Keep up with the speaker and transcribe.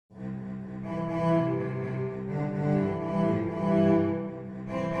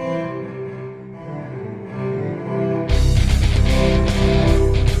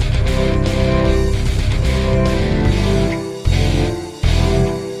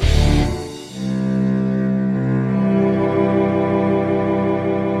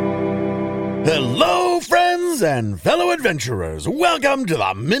Friends and fellow adventurers, welcome to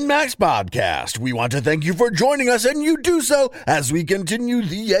the Min-Max Podcast. We want to thank you for joining us, and you do so as we continue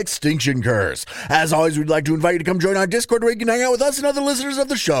the Extinction Curse. As always, we'd like to invite you to come join our Discord where you can hang out with us and other listeners of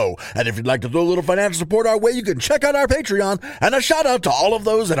the show. And if you'd like to throw a little financial support our way, you can check out our Patreon. And a shout out to all of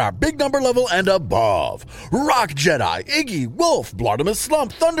those at our big number level and above. Rock Jedi, Iggy, Wolf, Blartimus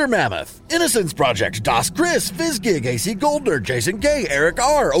Slump, Thunder Mammoth, Innocence Project, Das Chris, Fizzgig, AC Goldner, Jason K, Eric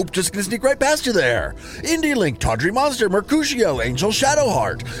R, just gonna sneak right past you there. Indie Link, Tawdry Monster, Mercutio, Angel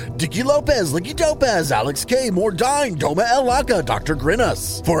Shadowheart, Dicky Lopez, Licky Topaz, Alex K, Mordine, Doma El Laka, Dr.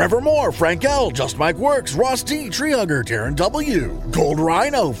 Grinus, Forevermore, Frank L, Just Mike Works, Ross T, Treehugger, Taryn W, Gold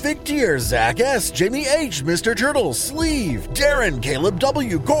Rhino, Fig Tier, Zach S, Jamie H, Mr. Turtle, Sleeve, Darren, Caleb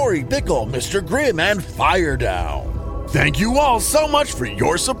W, Corey, Pickle, Mr. Grimm, and Fire Down. Thank you all so much for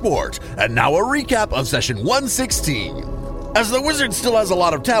your support. And now a recap of session 116. As the wizard still has a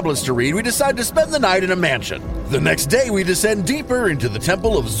lot of tablets to read, we decide to spend the night in a mansion. The next day, we descend deeper into the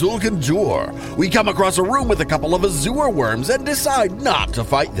Temple of Zul'Kandur. We come across a room with a couple of Azure worms and decide not to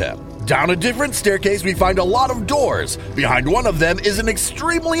fight them. Down a different staircase, we find a lot of doors. Behind one of them is an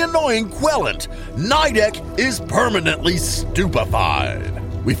extremely annoying Quellant. Nidek is permanently stupefied.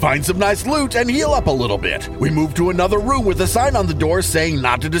 We find some nice loot and heal up a little bit. We move to another room with a sign on the door saying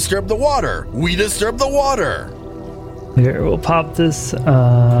not to disturb the water. We disturb the water. Here, we'll pop this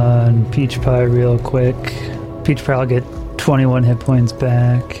on Peach Pie real quick. Peach Pie will get 21 hit points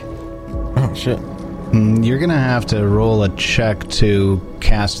back. Oh, shit. You're going to have to roll a check to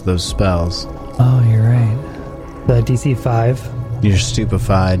cast those spells. Oh, you're right. The DC 5. You're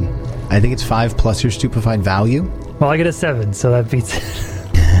stupefied. I think it's 5 plus your stupefied value. Well, I get a 7, so that beats it.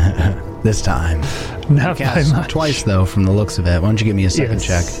 This time. Not by much. Twice, though, from the looks of it. Why don't you give me a second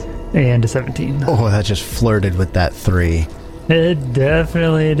check? And a 17. Oh, that just flirted with that 3. It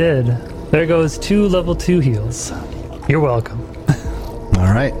definitely did. There goes 2 level 2 heals. You're welcome.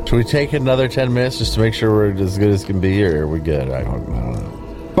 All right. Should we take another 10 minutes just to make sure we're as good as can be, or are we good? I don't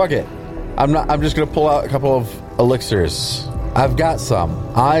know. Fuck it. I'm just going to pull out a couple of elixirs. I've got some.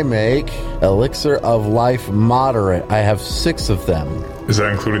 I make Elixir of Life Moderate. I have 6 of them. Is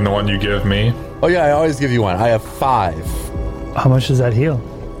that including the one you give me? Oh, yeah, I always give you one. I have 5. How much does that heal?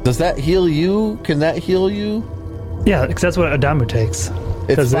 Does that heal you? Can that heal you? Yeah, because that's what Adamu takes.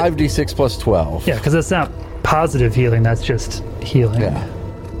 It's 5d6 plus 12. Yeah, because it's not positive healing, that's just healing. Yeah.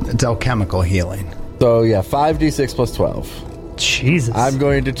 It's alchemical healing. So, yeah, 5d6 plus 12. Jesus. I'm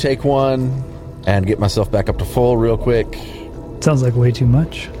going to take one and get myself back up to full real quick. Sounds like way too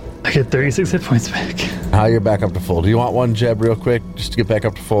much. I get 36 hit points back. How you're back up to full? Do you want one, Jeb, real quick, just to get back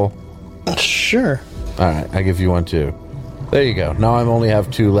up to full? Sure. All right, I give you one too. There you go. Now I only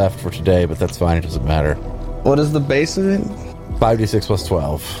have 2 left for today, but that's fine. It doesn't matter. What is the base of it? 5d6 plus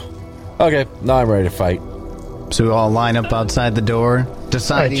 12. Okay, now I'm ready to fight. So we all line up outside the door,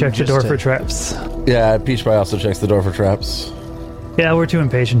 deciding. I check the door for traps. Yeah, Peach Pie also checks the door for traps. Yeah, we're too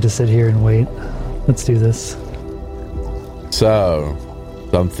impatient to sit here and wait. Let's do this. So,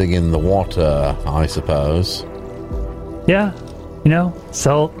 something in the water, I suppose. Yeah,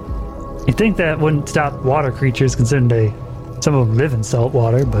 salt. You'd think that wouldn't stop water creatures, considering some of them live in salt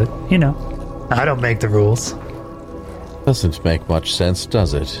water, but, I don't make the rules. Doesn't make much sense,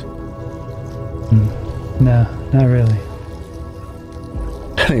 does it? No, not really.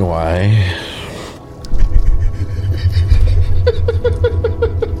 Anyway.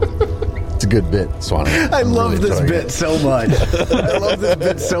 It's a good bit, Swanee. I love this bit so much. I love this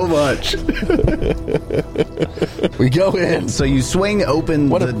bit so much. We go in. So you swing open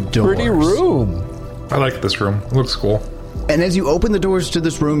what the doors. What a pretty room. I like this room. It looks cool. And as you open the doors to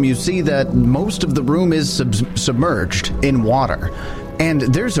this room, you see that most of the room is submerged in water. And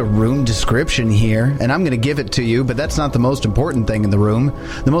there's a rune description here, and I'm going to give it to you, but that's not the most important thing in the room.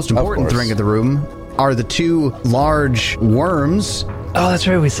 The most important thing in the room are the 2 large worms. Oh, that's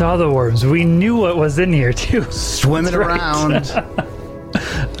right. We saw the worms. We knew what was in here, too. Swimming around.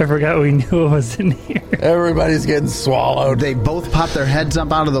 I forgot we knew what was in here. Everybody's getting swallowed. They both pop their heads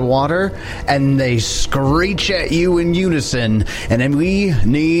up out of the water, and they screech at you in unison. And then we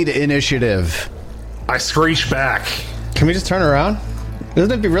need initiative. I screech back. Can we just turn around?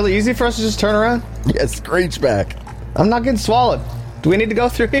 Doesn't it be really easy for us to just turn around? Yeah, screech back. I'm not getting swallowed. Do we need to go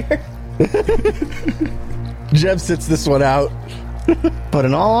through here? Jeb sits this one out. But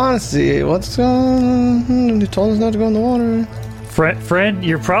in all honesty, what's going on? He told us not to go in the water. Friend,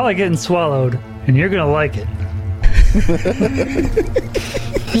 you're probably getting swallowed, and you're going to like it.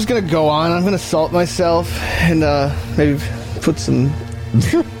 I'm just going to go on. I'm going to salt myself and maybe put some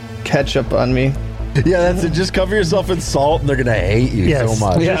ketchup on me. Yeah, that's it. Just cover yourself in salt, and they're going to hate you so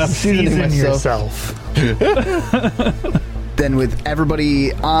much. Yeah, I'm seasoning myself. Then with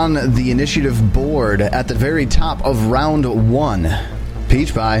everybody on the initiative board at the very top of round 1,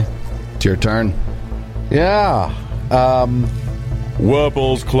 Peach Pie, it's your turn. Yeah.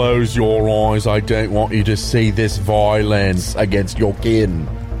 Wurbles, close your eyes. I don't want you to see this violence against your kin.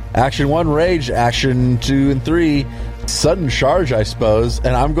 Action 1, rage. Action 2 and 3, sudden charge, I suppose.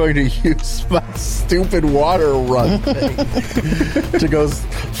 And I'm going to use my stupid water run thing to go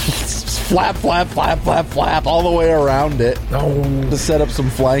flap, flap, flap, flap, flap all the way around it. To set up some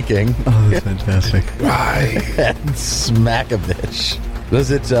flanking. Oh, that's fantastic. And smack a bitch.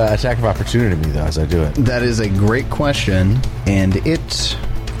 Does it attack of opportunity me, though, as I do it? That is a great question, and it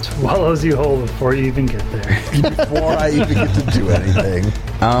Swallows you whole before you even get there. Before I even get to do anything.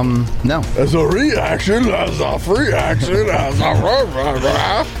 No. As a reaction, as a free action, as a...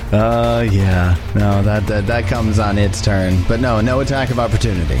 Yeah. No, that comes on its turn. But no attack of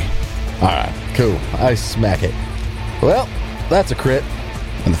opportunity. Alright, cool. I smack it. Well, that's a crit.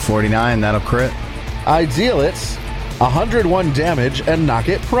 And the 49, that'll crit. I deal it 101 damage and knock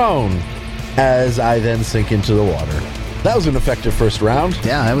it prone, as I then sink into the water. That was an effective first round.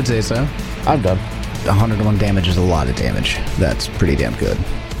 Yeah, I would say so. I'm done. 101 damage is a lot of damage. That's pretty damn good.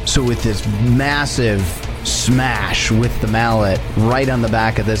 So with this massive smash with the mallet right on the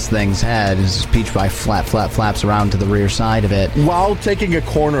back of this thing's head, as Peach Pie flaps around to the rear side of it. While taking a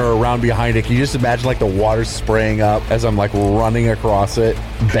corner around behind it, can you just imagine like the water spraying up as I'm like running across it,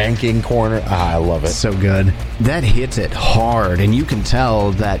 banking corner? I love it. So good. That hits it hard, and you can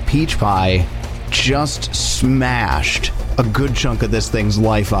tell that Peach Pie just smashed a good chunk of this thing's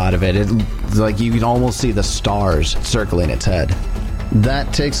life out of it. It's like you can almost see the stars circling its head.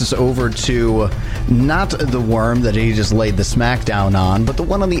 That takes us over to not the worm that he just laid the smackdown on, but the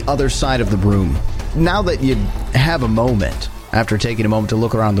one on the other side of the room. Now that you have a moment, after taking a moment to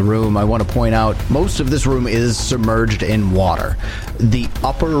look around the room, I want to point out most of this room is submerged in water. The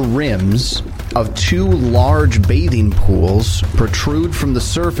upper rims of 2 large bathing pools protrude from the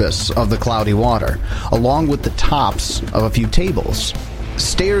surface of the cloudy water, along with the tops of a few tables.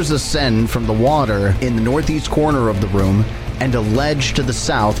 Stairs ascend from the water in the northeast corner of the room, and a ledge to the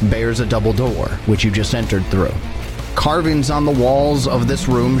south bears a double door, which you just entered through. Carvings on the walls of this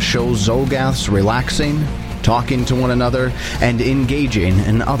room show Zogaths relaxing, talking to one another, and engaging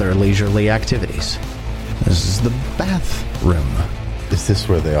in other leisurely activities. This is the bathroom. Is this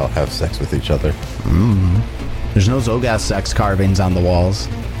where they all have sex with each other? There's no Zogath sex carvings on the walls.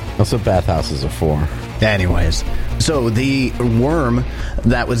 That's what bathhouses are for. Anyways, so the worm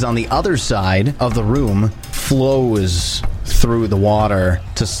that was on the other side of the room flows through the water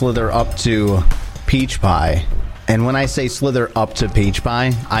to slither up to Peach Pie. And when I say slither up to Peach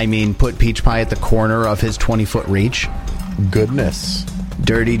Pie, I mean put Peach Pie at the corner of his 20-foot reach. Goodness.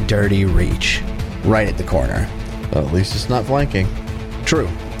 Dirty, dirty reach. Right at the corner. Well, at least it's not flanking. True,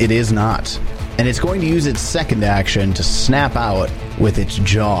 it is not. And it's going to use its second action to snap out with its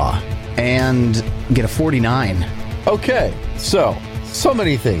jaw and get a 49. Okay, so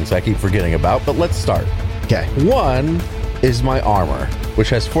many things I keep forgetting about, but let's start. Okay. One is my armor, which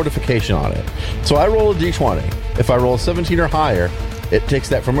has fortification on it. So I roll a d20. If I roll a 17 or higher, it takes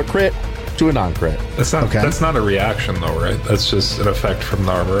that from a crit to a non-crit. That's not a reaction, though, right? That's just an effect from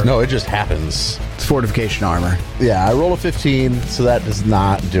the armor. No, it just happens. It's fortification armor. Yeah, I roll a 15, so that does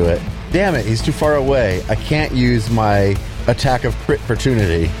not do it. Damn it, he's too far away. I can't use my attack of crit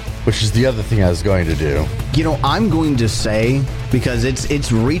opportunity, which is the other thing I was going to do. You know, I'm going to say, because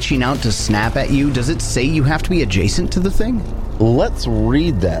it's reaching out to snap at you, does it say you have to be adjacent to the thing? Let's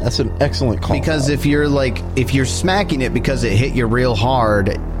read that. That's an excellent call. Because if you're smacking it because it hit you real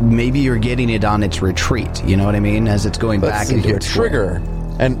hard, maybe you're getting it on its retreat. You know what I mean? As it's going back into here. its trigger.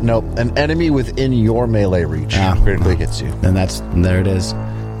 And no, an enemy within your melee reach critically hits you. Then there it is.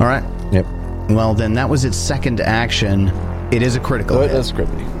 All right. Yep. Well, then that was its second action. It is a critical hit. That's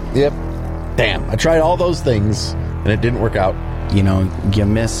critical. Yep. Damn. I tried all those things, and it didn't work out. You know, you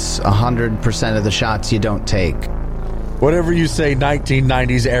miss 100% of the shots you don't take. Whatever you say,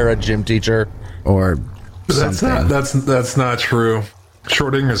 1990s era gym teacher. Or something. That's not true.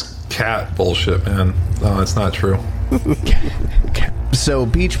 Shorting is cat bullshit, man. No, that's not true. So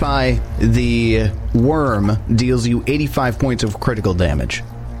Peach Pie, the worm, deals you 85 points of critical damage.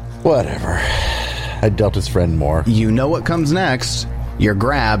 Whatever. I dealt his friend more. You know what comes next. You're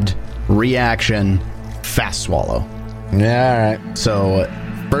grabbed. Reaction. Fast swallow. Yeah, all right. So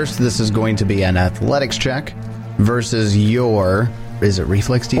first this is going to be an athletics check versus your... Is it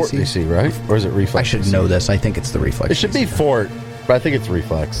reflex DC? Fort DC, right? Or is it reflex I should DC? know this. I think it's the reflex It should DC. be fort, but I think it's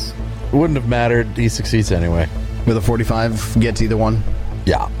reflex. It wouldn't have mattered. He succeeds anyway. With a 45, gets either one?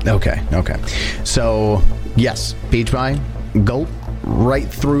 Yeah. Okay. So, yes, Peach Pie, gulp right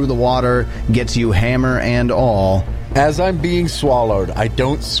through the water, gets you hammer and all. As I'm being swallowed, I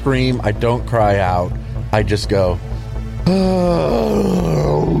don't scream, I don't cry out. I just go,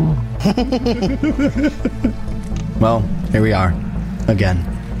 oh. Well, here we are. Again.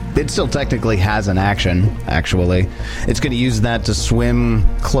 It still technically has an action, actually. It's going to use that to swim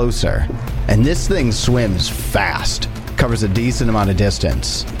closer. And this thing swims fast. Covers a decent amount of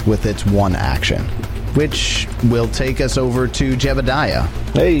distance with its one action. Which will take us over to Jebediah.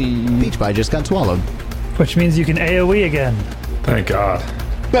 Hey. Peach Pie just got swallowed. Which means you can AoE again. Thank God.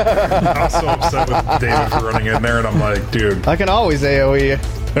 I was so upset with David for running in there, and I'm like, dude, I can always AoE.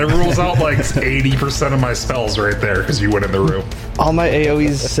 it rules out like 80% of my spells right there because you went in the room. All my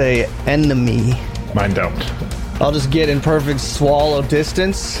AoEs say enemy. Mine don't. I'll just get in perfect swallow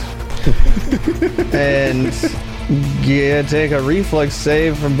distance and take a reflex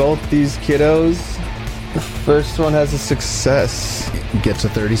save from both these kiddos. The first one has a success. Gets a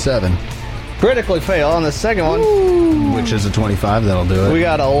 37. Critically fail on the second one. Which is a 25, that'll do it. We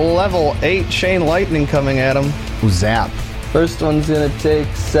got a level 8 chain lightning coming at him. Zap. First one's gonna take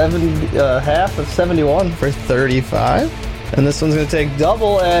half of 71 for 35. And this one's gonna take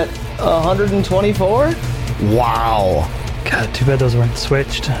double at 124. Wow. God, too bad those weren't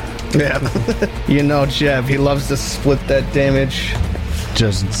switched. Yeah. You know Jeb, he loves to split that damage.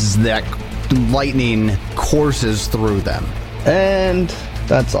 Just that lightning courses through them. And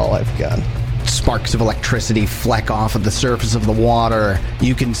that's all I've got. Sparks of electricity fleck off at the surface of the water.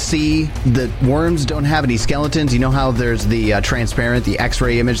 You can see the worms don't have any skeletons. You know how there's the transparent, the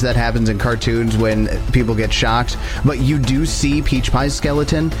X-ray image that happens in cartoons when people get shocked? But you do see Peach Pie's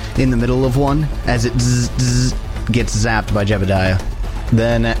skeleton in the middle of one as it gets zapped by Jebediah.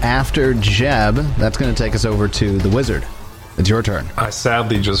 Then after Jeb, that's going to take us over to the wizard. It's your turn. I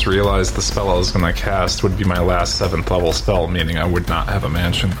sadly just realized the spell I was going to cast would be my last 7th level spell, meaning I would not have a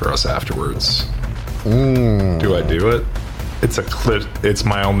mansion for us afterwards. Do I do it? It's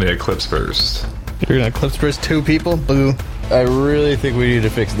my only Eclipse Burst. You're gonna Eclipse Burst 2 people? Boo. I really think we need to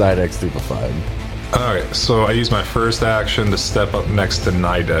fix Nidek Stupefied. Alright, so I use my first action to step up next to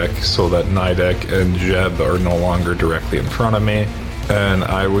Nidek so that Nidek and Jeb are no longer directly in front of me. And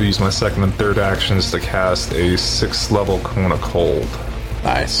I will use my second and third actions to cast a 6th level Cone of Cold.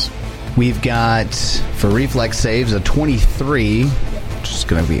 Nice. We've got, for reflex saves, a 23, which is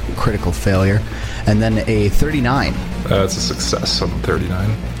going to be a critical failure, and then a 39. That's a success on the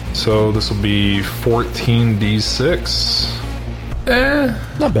 39. So this will be 14d6.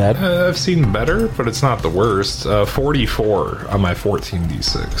 Not bad. I've seen better, but it's not the worst. 44 on my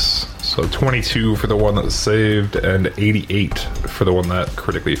 14d6. So 22 for the one that was saved, and 88 for the one that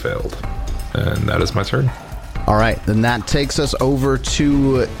critically failed. And that is my turn. All right, then that takes us over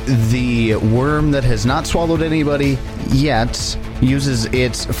to the worm that has not swallowed anybody yet. Uses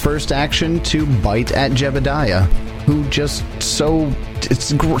its first action to bite at Jebediah, who just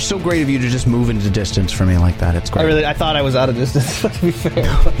it's so great of you to just move into distance for me like that. It's great. I thought I was out of distance, to be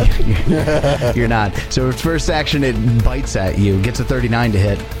fair. You're not. So its first action, it bites at you, gets a 39 to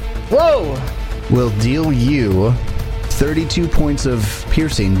hit. Whoa! Will deal you 32 points of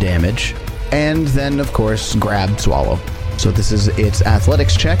piercing damage, and then, of course, grab swallow. So this is its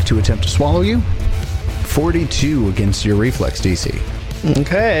athletics check to attempt to swallow you. 42 against your reflex DC.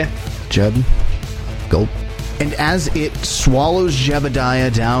 Okay. Jeb, gulp. And as it swallows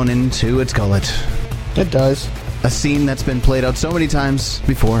Jebediah down into its gullet, It does. a scene that's been played out so many times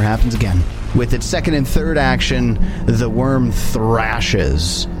before happens again. With its second and third action, the worm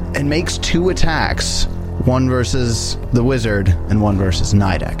thrashes and makes 2 attacks, one versus the wizard and one versus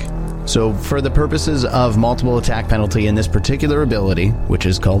Nidek. So for the purposes of multiple attack penalty in this particular ability, which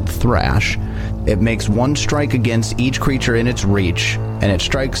is called Thrash, it makes 1 strike against each creature in its reach, and it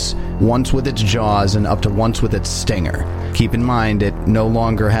strikes once with its jaws and up to once with its stinger. Keep in mind, it no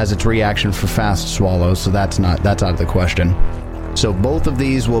longer has its reaction for fast swallow, so that's out of the question. So both of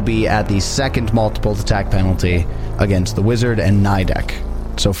these will be at the second multiple attack penalty against the wizard and Nidek.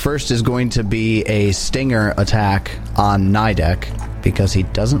 So first is going to be a stinger attack on Nidek, because he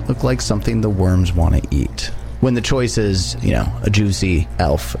doesn't look like something the worms want to eat. When the choice is, a juicy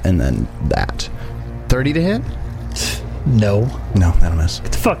elf and then that. 30 to hit? No. No, that'll miss.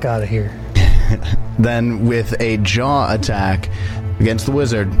 Get the fuck out of here. Then with a jaw attack against the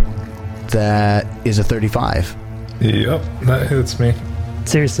wizard, that is a 35. Yep, that hits me.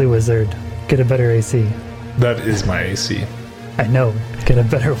 Seriously, wizard. Get a better AC. That is my AC. I know. Get a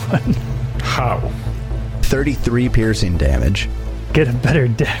better one. How? 33 piercing damage. Get a better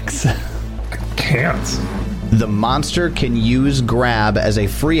dex. Can't. The monster can use grab as a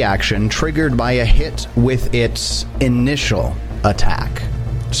free action triggered by a hit with its initial attack.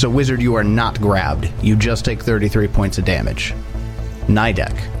 So, Wizard, you are not grabbed. You just take 33 points of damage.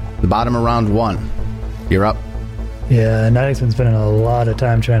 Nidek, the bottom of round 1. You're up. Yeah, Nidek's been spending a lot of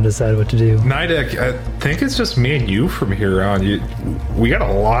time trying to decide what to do. Nidek, I think it's just me and you from here on. We got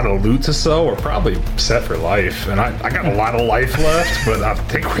a lot of loot to sell. We're probably set for life. And I got a lot of life left, but I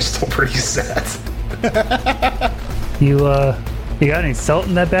think we're still pretty set. You got any salt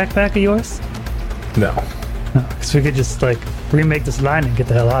in that backpack of yours? No. No, because we could just, remake this line and get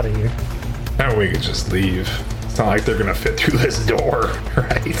the hell out of here. And we could just leave. It's not like they're going to fit through this door,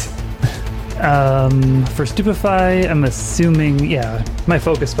 right? For Stupefy, I'm assuming, my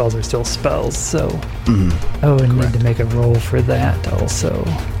focus spells are still spells, so I would need to make a roll for that also.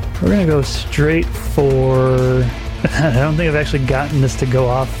 We're going to go straight for... I don't think I've actually gotten this to go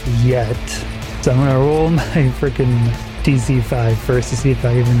off yet, so I'm going to roll my freaking DC5 first to see if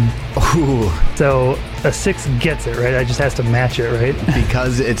I even... Ooh. So a 6 gets it, right? I just has to match it, right?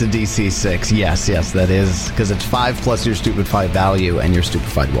 Because it's a DC 6. Yes, that is. Because it's 5 plus your Stupefy value and your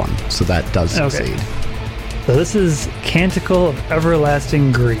Stupefied 1. So that does succeed. Okay. So this is Canticle of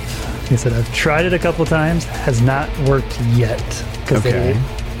Everlasting Grief. Like I said, I've tried it a couple times. Has not worked yet. Because they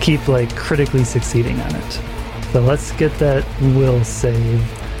keep, critically succeeding on it. So let's get that will save.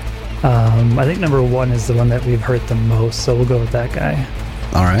 I think number 1 is the one that we've hurt the most, so we'll go with that guy.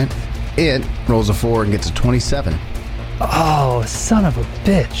 All right. It rolls a 4 and gets a 27. Oh, son of a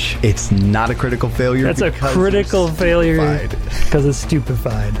bitch. It's not a critical failure. That's a critical failure because it's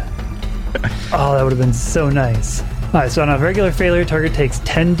stupefied. Oh, that would have been so nice. Alright, so on a regular failure, target takes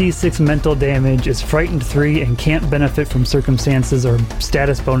 10d6 mental damage, is frightened 3, and can't benefit from circumstances or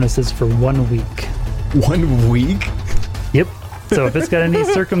status bonuses for 1 week. 1 week? Yep. So if it's got any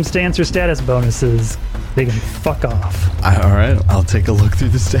circumstance or status bonuses, they can fuck off. All right, I'll take a look through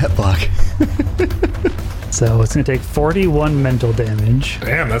the stat block. So it's going to take 41 mental damage.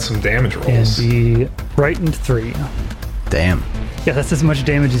 Damn, that's some damage rolls. And be frightened 3. Damn. Yeah, that's as much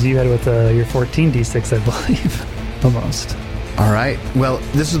damage as you had with your 14d6, I believe. Almost. All right. Well,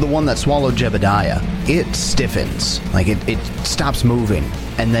 this is the one that swallowed Jebediah. It stiffens. It stops moving.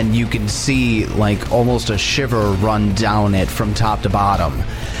 And then you can see, almost a shiver run down it from top to bottom.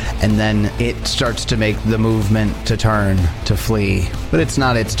 And then it starts to make the movement to turn, to flee. But it's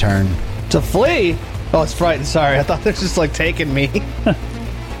not its turn. To flee? Oh, it's frightened. Sorry. I thought they were just, taking me.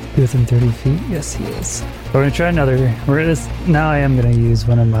 Within 30 feet? Yes, he is. We're going to try another. Now I am going to use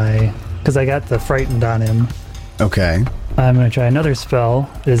one of my... Because I got the frightened on him. Okay. I'm going to try another spell.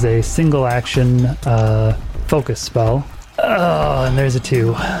 It is a single action focus spell. Oh, and there's a 2.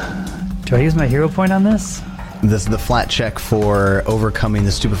 Do I use my hero point on this? This is the flat check for overcoming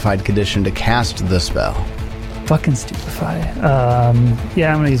the stupefied condition to cast the spell. Fucking stupefy.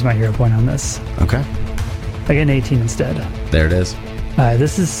 Yeah, I'm going to use my hero point on this. Okay. I get an 18 instead. There it is.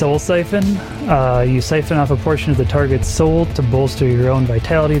 This is Soul Siphon. You siphon off a portion of the target's soul to bolster your own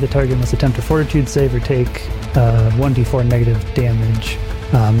vitality. The target must attempt a fortitude save or take 1d4 negative damage.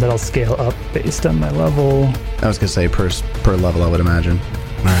 That'll scale up based on my level. I was going to say per level, I would imagine.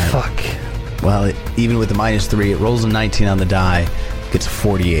 All right. Fuck. Well, even with the -3, it rolls a 19 on the die, gets a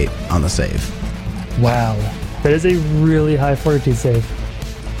 48 on the save. Wow. That is a really high fortitude save.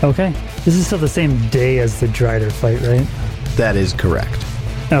 Okay. This is still the same day as the Drider fight, right? That is correct.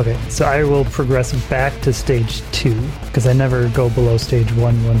 Okay, so I will progress back to stage 2, because I never go below stage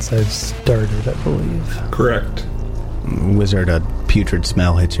 1 once I've started, I believe. Correct. Wizard, a putrid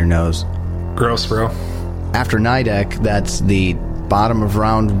smell hits your nose. Gross, bro. After Nidek, that's the bottom of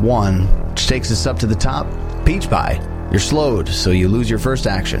round 1, which takes us up to the top. Peach Pie, you're slowed, so you lose your first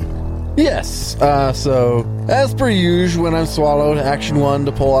action. Yes, so, as per usual, when I'm swallowed, action 1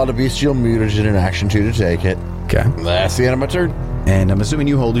 to pull out a bestial mutagen and action 2 to take it. Okay. That's the end of my turn. And I'm assuming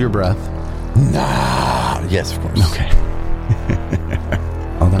you hold your breath. Nah. Yes, of course. Okay.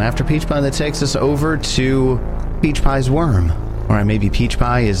 Well, then after Peach Pie, that takes us over to Peach Pie's worm. Or maybe Peach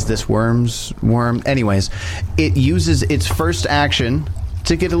Pie is this worm's worm. Anyways, it uses its first action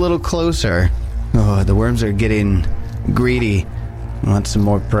to get a little closer. Oh, the worms are getting greedy. Want some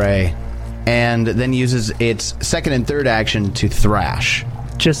more prey. And then uses its second and third action to thrash.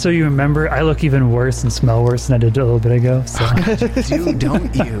 Just so you remember, I look even worse and smell worse than I did a little bit ago. So. Dude,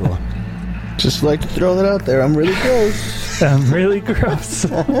 don't you? Just like to throw that out there. I'm really gross. I'm really gross.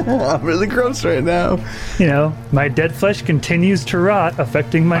 I'm really gross right now. You know, my dead flesh continues to rot,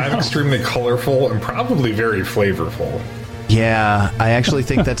 affecting my I'm health. extremely colorful and probably very flavorful. Yeah, I actually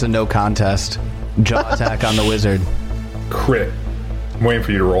think that's a no contest. Jaw attack on the wizard. Crit. I'm waiting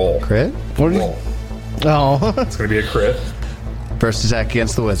for you to roll. Crit? What Roll. Oh. It's going to be a crit. First attack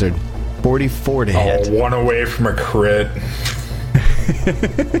against the wizard. 44 to hit. Oh, one away from a crit.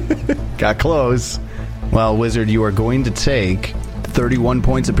 Got close. Well, wizard, you are going to take 31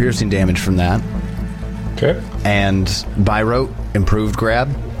 points of piercing damage from that. Okay. And by rote, improved grab,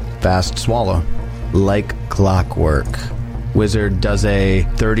 fast swallow. Like clockwork. Wizard does a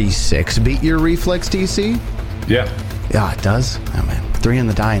 36. Beat your reflex DC? Yeah. Yeah, it does. Oh, man. 3 on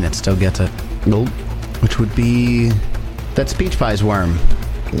the die and it still gets it. Nope. Which would be that Speech Pie's worm.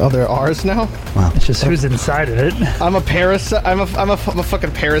 Oh, there are ours now? Wow. It's just who's inside of it. I'm a parasite. I'm a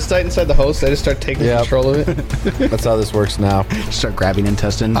fucking parasite inside the host. I just start taking control of it. That's how this works now. Start grabbing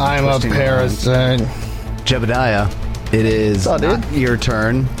intestines. I'm a twisting parasite. around. Jebediah, it is What's up, dude? your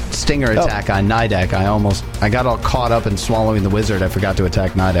turn. Stinger attack on Nidek. I got all caught up in swallowing the wizard. I forgot to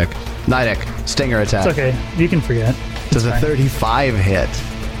attack Nidek. Nidek, stinger attack. It's okay. You can forget. Does a 35 hit?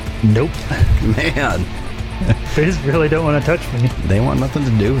 Nope. Man, They just really don't want to touch me. they want nothing to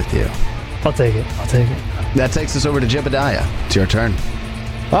do with you. I'll take it. That takes us over to Jebediah. It's your turn.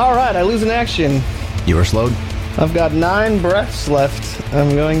 All right, I lose an action. You are slowed. I've got 9 breaths left.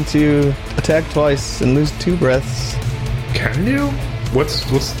 I'm going to attack twice and lose 2 breaths. Can you? What's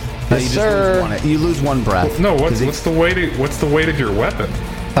No, you just sir. lose one breath. no? What's the weight of your weapon?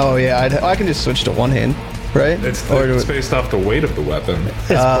 Oh yeah, I can just switch to one hand, right? It's Or do it's it- based off the weight of the weapon. It's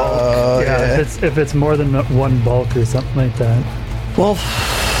bulk. yeah. If it's more than one bulk or something like that. Well,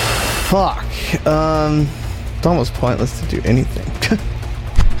 fuck. It's almost pointless to do anything.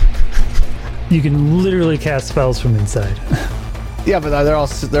 You can literally cast spells from inside. Yeah, but they're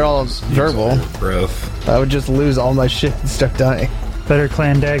all verbal. Breath. I would just lose all my shit and start dying. Better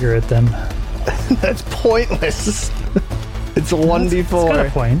clan dagger it then. That's pointless. It's a 1d4. It's got a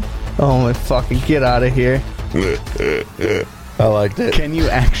point. Oh my fucking get out of here. I liked it. Can you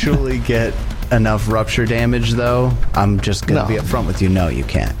actually get enough rupture damage, though? I'm just going to No. be upfront with you. No, you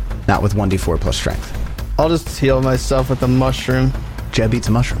can't. Not with 1d4 plus strength. I'll just heal myself with a mushroom. Jeb eats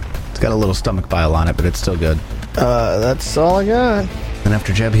a mushroom. It's got a little stomach bile on it, but it's still good. That's all I got. And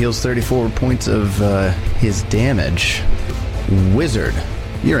after Jeb heals 34 points of his damage, Wizard,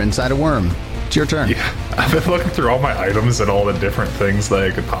 you're inside a worm. It's your turn. Yeah, I've been looking through all my items and all the different things that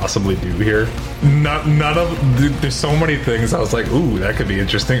I could possibly do here. None of there's so many things I was like, ooh, that could be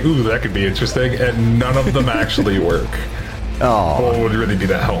interesting. Ooh, that could be interesting, and none of them actually work. Oh, What would really be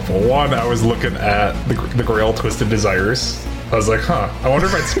that helpful? One, I was looking at the Grail Twisted Desires. I was like, huh, I wonder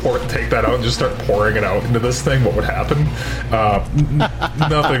if I'd take that out and just start pouring it out into this thing, what would happen?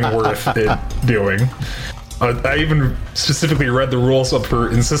 Nothing worth it doing. I even specifically read the rules up for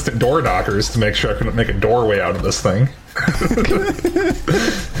insistent door knockers to make sure I couldn't make a doorway out of this thing.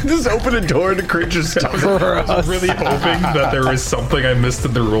 just open a door to creature's I was really hoping that there was something I missed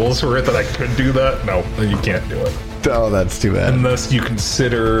in the rules for it that I could do that. No, you can't do it. Oh, that's too bad. Unless you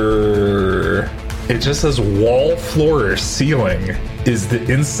consider... It just says wall, floor, or ceiling. Is the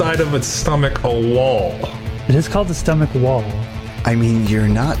inside of its stomach a wall? It is called the stomach wall. I mean, you're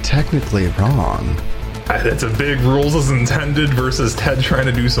not technically wrong. It's a big rules as intended versus Ted trying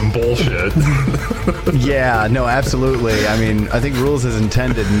to do some bullshit. Yeah, no, absolutely. I mean, I think rules as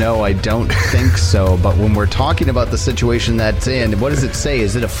intended. No, I don't think so. But when we're talking about the situation that's in, what does it say?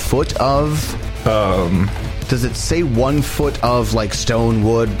 Is it a foot of? Does it say 1 foot of like stone,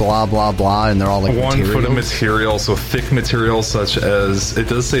 wood, blah blah blah, and they're all like 1 foot of materials? material, so thick material such as, it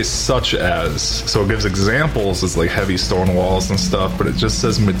does say such as, so it gives examples as like heavy stone walls and stuff, but it just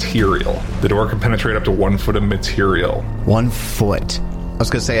says material. The door can penetrate up to 1 foot of material. 1 foot. I was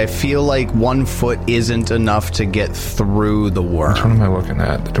gonna say, I feel like 1 foot isn't enough to get through the worm. What am I looking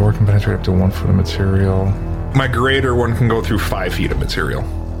at? The door can penetrate up to 1 foot of material. My greater one can go through 5 feet of material.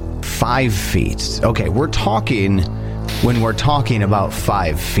 5 feet. Okay, we're talking when we're talking about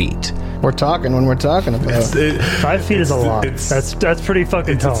 5 feet. We're talking when we're talking about. 5 feet is a lot. That's pretty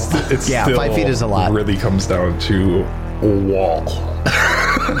fucking tall. It's Yeah, still 5 feet is a lot. Really comes down to a wall.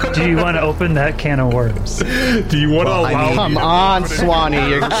 Do you want to open that can of worms? Do you want to Well, I allow mean- me Come to on, open it? Swanee,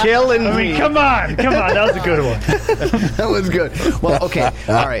 you're killing I me. mean, come on, that was a good one. That was good. Well, okay.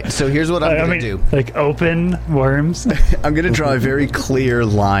 All right. So here's what I'm I going mean, to do. like open worms. I'm going to draw a very clear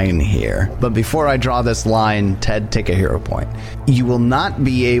line here. But before I draw this line, Ted, take a hero point. You will not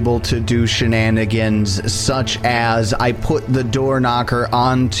be able to do shenanigans such as I put the door knocker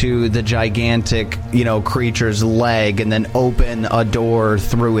onto the gigantic, creature's leg and then open a door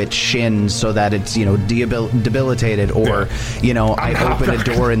through its shin so that it's, debilitated, or, I open a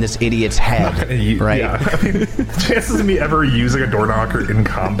door in this idiot's head, right? Yeah. I mean, chances of me ever using a door knocker in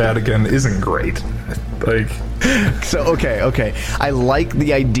combat again isn't great. So, okay. I like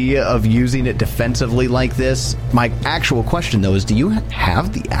the idea of using it defensively like this. My actual question, though, is do you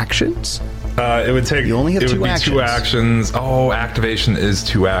have the actions? It would take. You only have two actions. Oh, activation is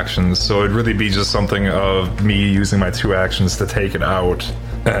 2 actions, so it'd really be just something of me using my 2 actions to take it out,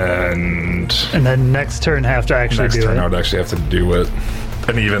 and then next turn have to actually do it. Next turn I would actually have to do it,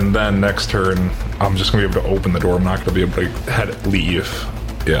 and even then, next turn I'm just gonna be able to open the door. I'm not gonna be able to leave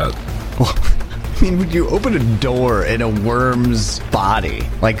yet. Well, I mean, when you open a door in a worm's body,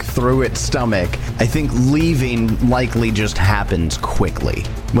 like through its stomach, I think leaving likely just happens quickly,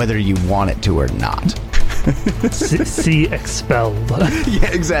 whether you want it to or not. See expelled.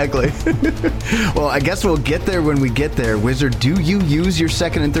 Yeah, exactly. Well, I guess we'll get there when we get there. Wizard, do you use your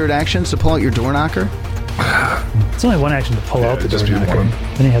second and third actions to pull out your door knocker? It's only one action to pull out the door knocker.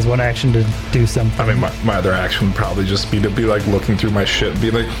 Then he has one action to do something. I mean, my other action would probably just be to be looking through my shit and be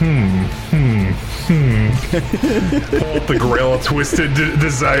like, pull up the Grail of Twisted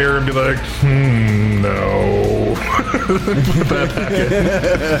Desire and be like, no. Put that back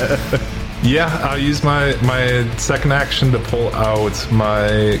in. Yeah, I'll use my second action to pull out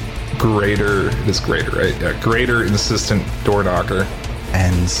my greater. It is greater, right? Yeah, greater insistent door knocker.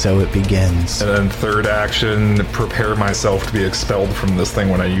 And so it begins. And then third action, prepare myself to be expelled from this thing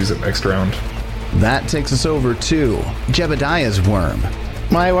when I use it next round. That takes us over to Jebediah's worm.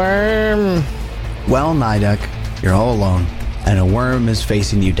 My worm. Well, Nidek, you're all alone, and a worm is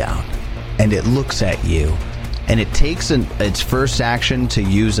facing you down. And it looks at you, and it takes its first action to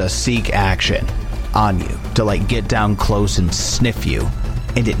use a seek action on you, to get down close and sniff you.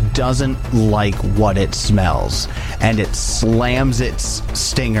 And it doesn't like what it smells, and it slams its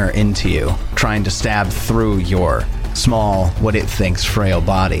stinger into you, trying to stab through your small, what it thinks frail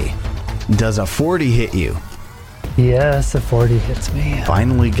body. Does a 40 hit you? Yes, a 40 hits me.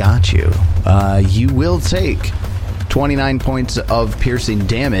 Finally got you. You will take 29 points of piercing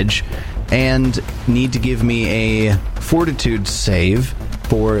damage and need to give me a fortitude save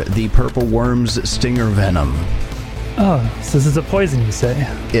for the purple worm's stinger venom. Oh, so this is a poison, you say?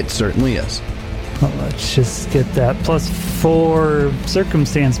 It certainly is. Well, let's just get that +4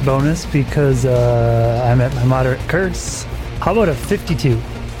 circumstance bonus because I'm at my moderate curse. How about a 52?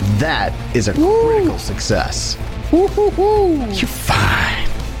 That is a critical success. Woo-hoo-hoo. You're fine.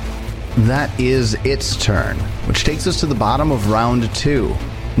 That is its turn, which takes us to the bottom of round 2.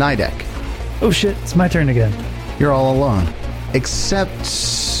 Nidek. Oh shit, it's my turn again. You're all alone. Except...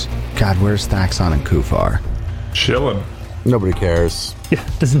 God, where's Thaxon and Kufar? Chilling. Nobody cares. Yeah,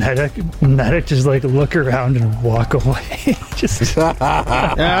 does Nidek just look around and walk away? Just all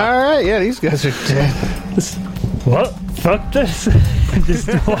right, yeah, these guys are dead. What? Fuck this. Just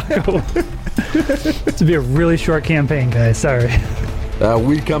walk away. This would be a really short campaign, guys. Sorry.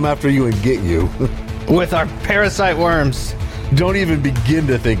 We'd come after you and get you. With our parasite worms. Don't even begin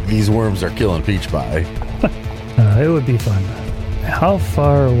to think these worms are killing Peach Pie. It would be fun. How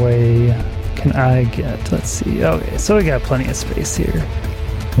far away can I get? Let's see. Okay, so we got plenty of space here.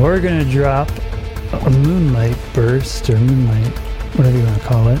 We're gonna drop a moonlight burst, or moonlight, whatever you want to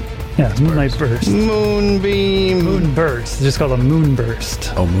call it. Yeah, moonlight burst. Moonbeam. Moon burst. It's just called a moon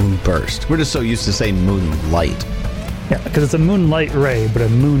burst. Oh, moon burst. We're just so used to saying moonlight. Yeah, because it's a moonlight ray, but a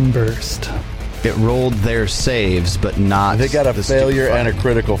moon burst. It rolled their saves, but not. They got a failure and a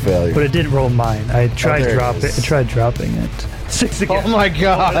critical failure. But it didn't roll mine. I tried dropping it. 6 again. Oh my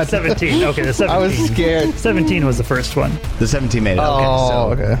god. 17. Okay, the 17. I was scared. 17 was the first one. The 17 made it.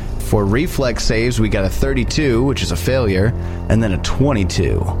 Okay. For reflex saves, we got a 32, which is a failure, and then a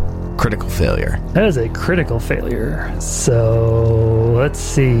 22. Critical failure. That is a critical failure. So, let's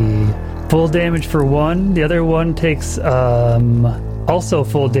see. Full damage for one. The other one takes also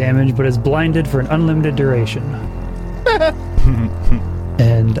full damage, but is blinded for an unlimited duration.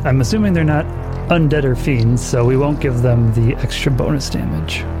 And I'm assuming they're not undead or fiends, so we won't give them the extra bonus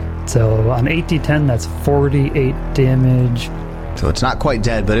damage. So on 8d10, that's 48 damage. So it's not quite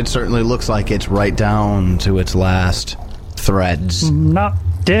dead, but it certainly looks like it's right down to its last threads. Not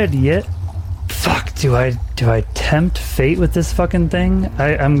dead yet. Fuck, do I tempt fate with this fucking thing?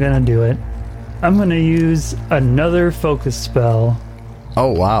 I'm gonna do it. I'm gonna use another focus spell.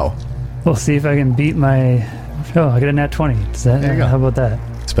 Oh, wow. We'll see if I can beat my... Oh, I get a nat 20. There you go. How about that?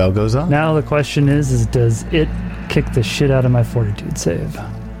 Spell goes on. Now the question is does it kick the shit out of my fortitude save?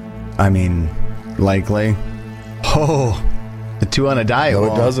 I mean, likely. Oh, the 2 on a die. No,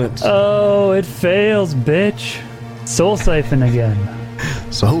 it doesn't. Oh, it fails, bitch. Soul Siphon again.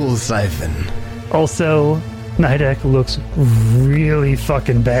 Soul Siphon. Also, Nidek looks really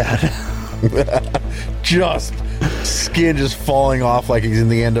fucking bad. Just skin just falling off like he's in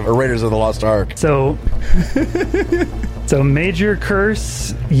the end of Raiders of the Lost Ark. So major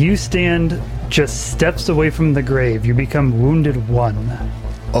curse, you stand just steps away from the grave. You become wounded 1.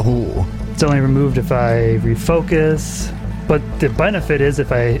 Oh. It's only removed if I refocus. But the benefit is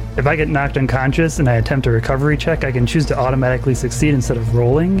if I get knocked unconscious and I attempt a recovery check, I can choose to automatically succeed instead of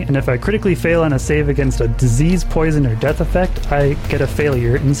rolling. And if I critically fail on a save against a disease, poison, or death effect, I get a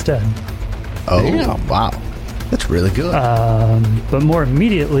failure instead. Oh, damn. Wow. That's really good. But more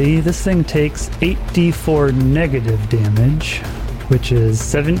immediately, this thing takes 8d4 negative damage, which is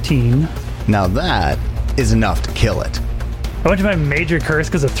 17. Now that is enough to kill it. I went to my major curse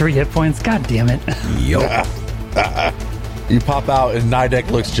because of 3 hit points. God damn it. Yup. You pop out and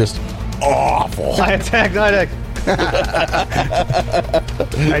Nidek looks just awful. I attack Nidek.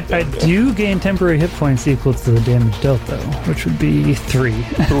 I do gain temporary hit points equal to the damage dealt, though, which would be 3.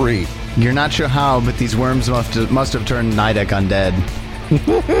 3. You're not sure how, but these worms must have turned Nidek undead.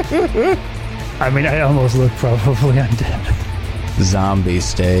 I mean, I almost look probably undead. Zombie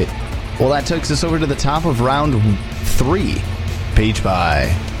state. Well, that takes us over to the top of round 3. Peach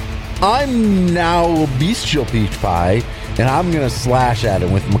Pie. I'm now Bestial Peach Pie, and I'm going to slash at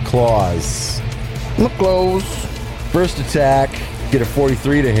him with my claws. Look close. First attack, get a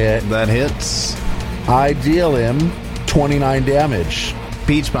 43 to hit. That hits. I deal him 29 damage.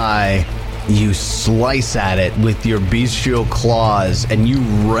 Peach Pie, you slice at it with your bestial claws, and you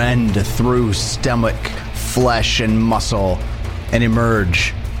rend through stomach, flesh, and muscle, and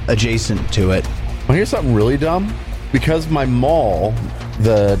emerge adjacent to it. Well, here's something really dumb. Because my maul,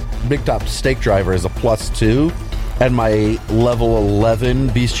 the Big Top Stake Driver, is a +2, and my level 11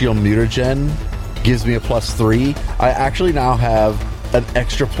 Bestial Mutagen gives me a +3, I actually now have an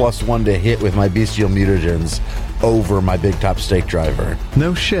extra +1 to hit with my Bestial Mutagens over my Big Top Stake Driver.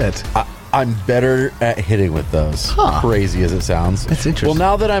 No shit. I'm better at hitting with those. Crazy as it sounds. That's interesting. Well,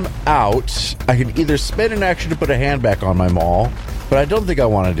 now that I'm out, I can either spend an action to put a hand back on my maul, but I don't think I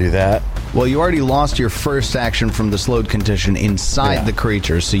want to do that. Well, you already lost your first action from the slowed condition inside the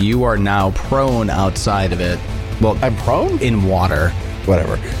creature, so you are now prone outside of it. Well, I'm prone? in water.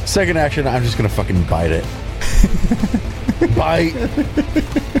 Whatever. Second action, I'm just going to fucking bite it. Bite.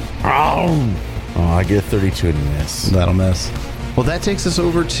 Oh, I get a 32 and miss. That'll miss. Well, that takes us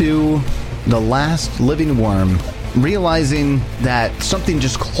over to the last living worm, realizing that something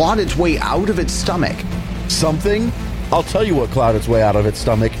just clawed its way out of its stomach. Something? I'll tell you what clawed its way out of its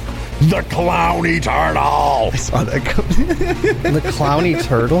stomach. The Clowny Turtle! I saw that coming. The Clowny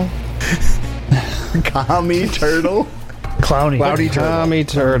Turtle? Kami Turtle? Clowny turtle. Kami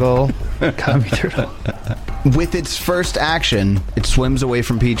Turtle. Kami turtle. With its first action, it swims away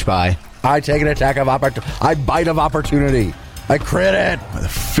from Peach Pie. I take an attack of opportunity. I bite of opportunity. I crit it. The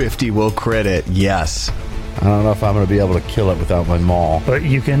 50 will crit it, yes. I don't know if I'm going to be able to kill it without my maul. But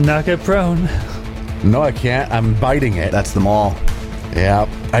you can knock it prone. No, I can't. I'm biting it. That's the maul. Yeah,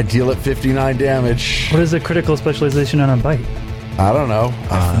 I deal it 59 damage. What is a critical specialization on a bite? I don't know.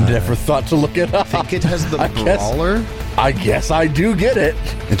 I've never thought to look it up. I think it has the brawler. I guess I do get it.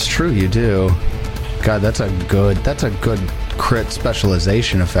 It's true, you do. God, that's a good crit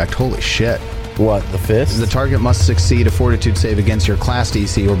specialization effect. Holy shit. What, the fist? The target must succeed a fortitude save against your class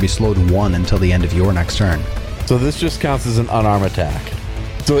DC or be slowed 1 until the end of your next turn. So this just counts as an unarmed attack.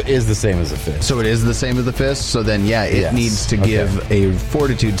 So it is the same as a fist. So it is the same as the fist. So then, yeah, it needs to give a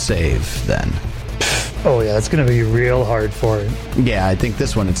fortitude save then. Oh yeah, it's going to be real hard for it. Yeah, I think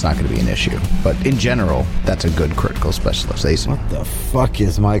this one it's not going to be an issue. But in general, that's a good critical specialization. What the fuck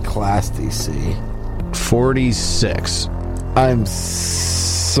is my class DC? 46. I'm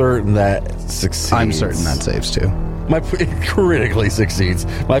certain that succeeds. I'm certain that saves too. It critically succeeds.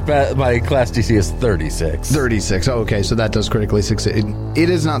 My class DC is 36. 36. Oh, okay, so that does critically succeed. It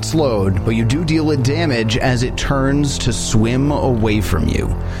is not slowed, but you do deal it damage as it turns to swim away from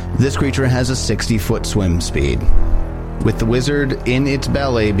you. This creature has a 60-foot swim speed. With the wizard in its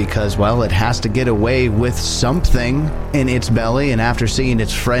belly because, well, it has to get away with something in its belly, and after seeing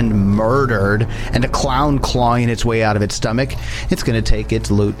its friend murdered and a clown clawing its way out of its stomach, it's going to take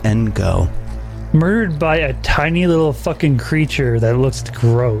its loot and go. Murdered by a tiny little fucking creature that looks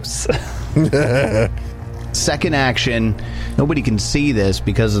gross. Second action, nobody can see this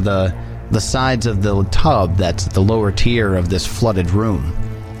because of the sides of the tub that's the lower tier of this flooded room.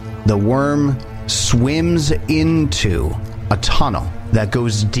 The worm swims into a tunnel that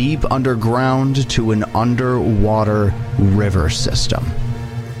goes deep underground to an underwater river system.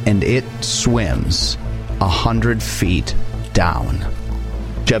 And it swims 100 feet down.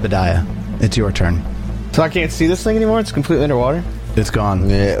 Jebediah, it's your turn. So I can't see this thing anymore? It's completely underwater? It's gone.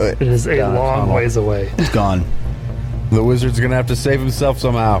 Yeah, It is a long ways away. It's gone. the wizard's gonna have to save himself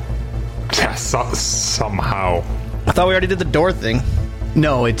somehow. Yeah, somehow. I thought we already did the door thing.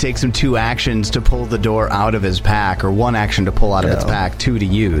 No, it takes him 2 actions to pull the door out of his pack, or 1 action to pull out of its pack, 2 to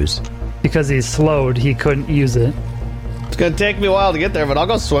use. Because he's slowed, he couldn't use it. It's going to take me a while to get there, but I'll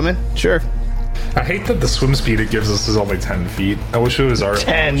go swimming. Sure. I hate that the swim speed it gives us is only 10 feet. I wish it was our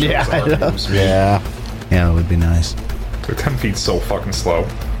 10, yeah, I know. Yeah. Yeah, that would be nice. 10 feet's so fucking slow.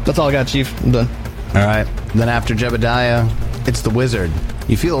 That's all I got, Chief. I'm done. All right. Then after Jebediah, it's the wizard.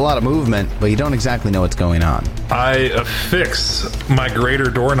 You feel a lot of movement, but you don't exactly know what's going on. I affix my greater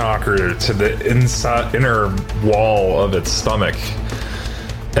door knocker to the inner wall of its stomach,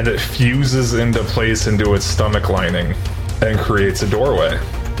 and it fuses into place into its stomach lining and creates a doorway,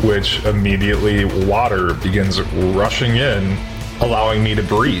 which immediately water begins rushing in, allowing me to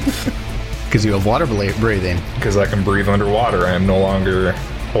breathe. Because you have water breathing. Because I can breathe underwater. I am no longer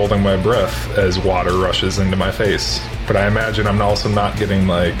holding my breath as water rushes into my face. But I imagine I'm also not getting,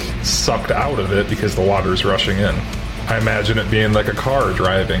 like, sucked out of it because the water is rushing in. I imagine it being like a car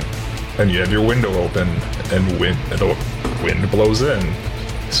driving, and you have your window open, and the wind blows in.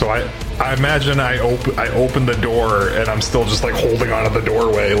 So I imagine I open the door, and I'm still just, like, holding onto the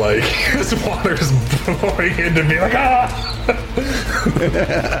doorway, like, this water is blowing into me, like, ah!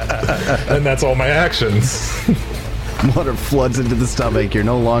 And that's all my actions. Water floods into the stomach. You're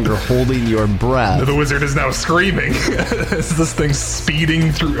no longer holding your breath. The wizard is now screaming as this thing's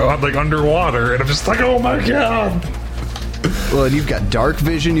speeding through, like, underwater, and I'm just like, oh my god! Well, and you've got dark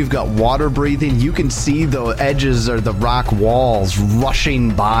vision, you've got water breathing. You can see the edges or the rock walls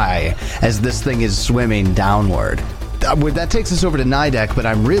rushing by as this thing is swimming downward. That takes us over to Nidek, but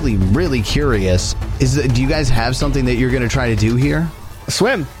I'm really, really curious. Do you guys have something that you're going to try to do here?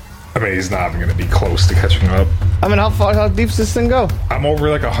 Swim. I mean, he's not even going to be close to catching up. I mean, how deep does this thing go? I'm over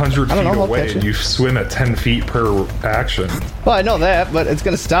like 100 feet know, I'll away, catch and it. you swim at 10 feet per action. Well, I know that, but it's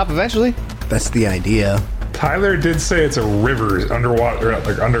going to stop eventually. That's the idea. Tyler did say it's a river, underwater,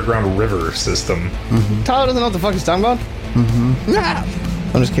 like underground river system. Tyler doesn't know what the fuck he's talking about?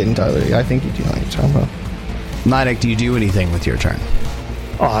 Mm-hmm. I'm just kidding, Tyler. I think you do know what you're talking about. Nidek, do you do anything with your turn?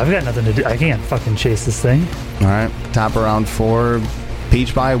 Oh, I've got nothing to do. I can't fucking chase this thing. All right. Top of round 4.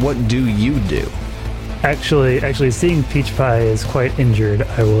 Peach Pie, what do you do? Actually, seeing Peach Pie is quite injured,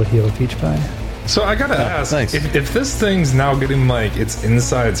 I will heal Peach Pie. So I gotta ask, thanks. if this thing's now getting like its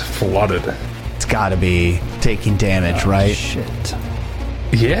insides flooded, It's got to be taking damage, right? Shit.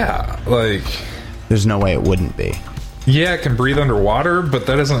 yeah, like, There's no way it wouldn't be. yeah, it can breathe underwater, but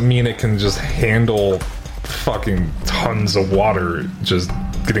that doesn't mean it can just handle fucking tons of water just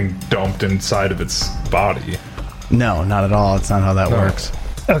getting dumped inside of its body. No, not at all. It's not how that works.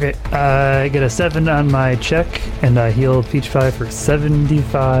 Okay, I get a 7 on my check, and I heal Peach Pie for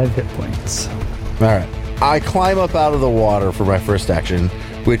 75 hit points. All right. I climb up out of the water for my first action,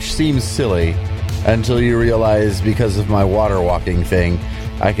 which seems silly until you realize because of my water walking thing,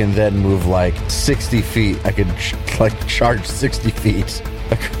 I can then move like 60 feet. I can charge 60 feet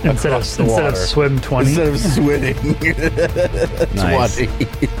Instead of swim 20. Instead of swimming. Nice. 20.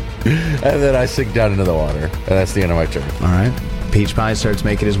 And then I sink down into the water. And that's the end of my turn. All right. Peach Pie starts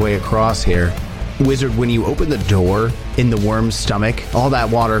making his way across here. Wizard, when you open the door in the worm's stomach, all that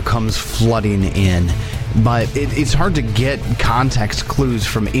water comes flooding in. But it's hard to get context clues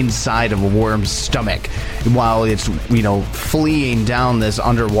from inside of a worm's stomach while it's, fleeing down this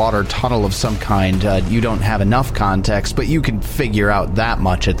underwater tunnel of some kind. You don't have enough context, but you can figure out that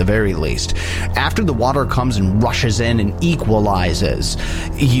much at the very least. After the water comes and rushes in and equalizes,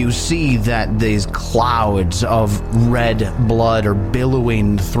 you see that these clouds of red blood are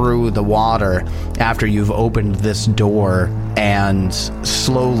billowing through the water after you've opened this door, and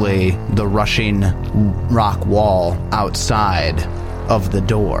slowly the rushing rock wall outside of the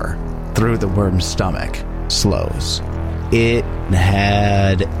door through the worm's stomach slows. It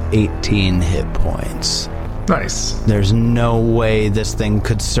had 18 hit points. Nice. There's no way this thing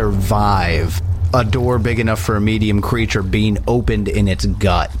could survive a door big enough for a medium creature being opened in its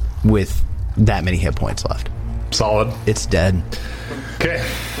gut with that many hit points left. Solid. It's dead. Okay.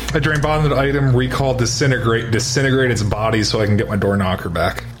 I drain bonded item, recall disintegrate its body so I can get my door knocker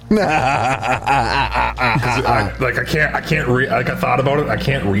back. I thought about it. I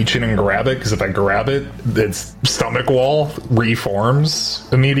can't reach in and grab it because if I grab it, its stomach wall reforms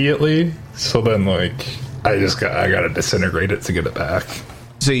immediately. So then, I gotta disintegrate it to get it back.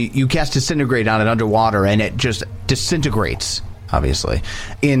 So you cast Disintegrate on it underwater, and it just disintegrates, obviously,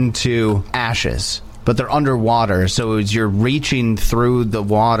 into ashes. but they're underwater. So as you're reaching through the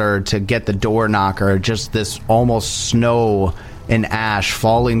water to get the door knocker, just this almost snow and ash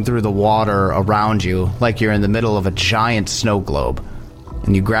falling through the water around you like you're in the middle of a giant snow globe.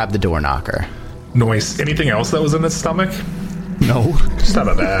 And you grab the door knocker. Noise. Anything else that was in its stomach? No. Just thought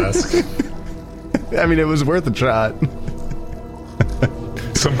I'd ask. I mean, it was worth a shot.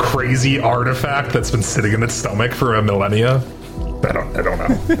 Some crazy artifact that's been sitting in its stomach for a millennia. I don't know. I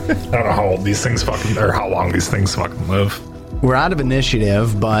don't know how old these things fucking, or how long these things fucking live. We're out of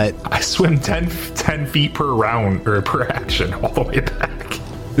initiative, but I swim 10 feet per round, or per action, all the way back.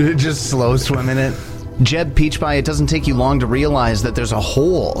 just slow swimming it. Jeb Peachpie, it doesn't take you long to realize that there's a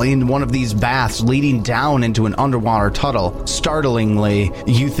hole in one of these baths leading down into an underwater tunnel. Startlingly,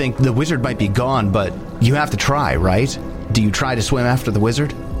 you think the wizard might be gone, but you have to try, right? Do you try to swim after the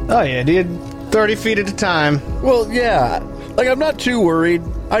wizard? Oh yeah, dude. 30 feet at a time. Well, yeah. Like, I'm not too worried.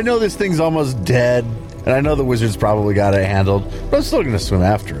 I know this thing's almost dead, and I know the wizard's probably got it handled, but I'm still going to swim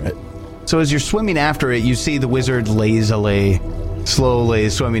after it. So as you're swimming after it, you see the wizard lazily, slowly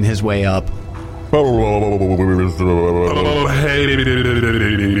swimming his way up. Oh, hey. I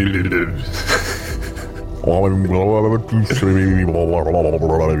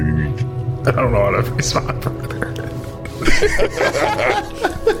don't know how to respond further.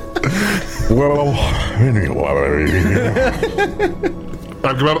 Well, anyway.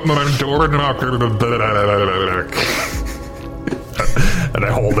 I go up my door knocker and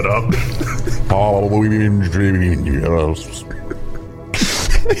I hold it up.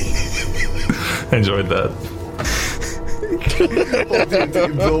 Enjoyed that. We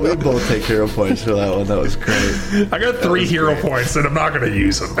both take hero points for that one. That was great. I got 3 hero points and I'm not going to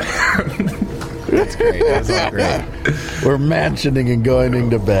use them. That's great. That's all great. We're mansioning and going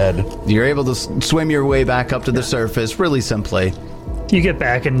into bed. You're able to swim your way back up to the surface really simply. You get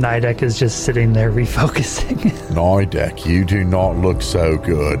back and Nidek is just sitting there refocusing. Nidek, you do not look so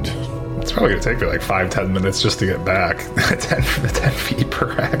good. It's probably going to take me like 5-10 minutes just to get back. 10 feet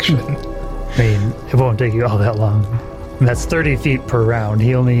per action. I mean, it won't take you all that long. And that's 30 feet per round.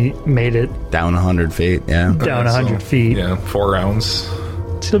 He only made it Down 100 feet, yeah. down 100 feet. Yeah, 4 rounds.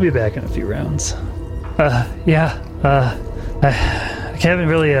 He'll be back in a few rounds. I haven't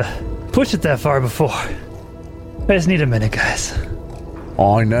really pushed it that far before. I just need a minute, guys.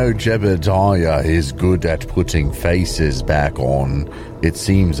 I know Jebediah is good at putting faces back on. It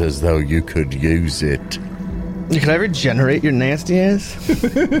seems as though you could use it. Can I regenerate your nasty ass?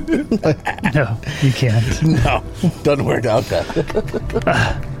 No, you can't. No, doesn't work out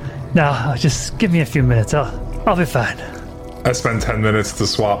that. No, just give me a few minutes. I'll be fine. I spend 10 minutes to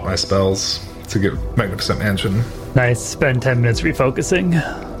swap my spells to get Magnificent Mansion. Nice. Spend 10 minutes refocusing.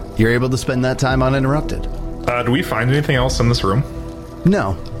 You're able to spend that time uninterrupted. Do we find anything else in this room?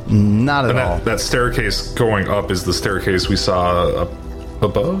 No, not at And all. that staircase going up is the staircase we saw up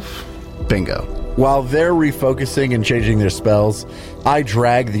above? Bingo. While they're refocusing and changing their spells, I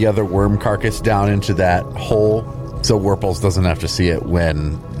drag the other worm carcass down into that hole so Warples doesn't have to see it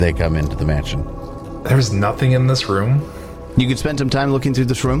when they come into the mansion. There's nothing in this room? You could spend some time looking through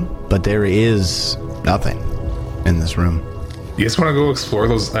this room, but there is nothing in this room. You guys want to go explore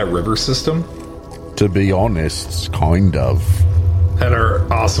that river system? To be honest, kind of. At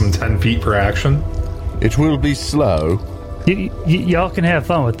our awesome 10 feet per action? It will be slow. Y'all can have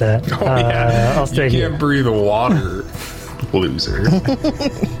fun with that. Oh, yeah. I'll stay you here. can't breathe water, loser.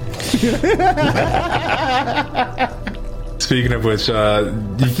 Speaking of which,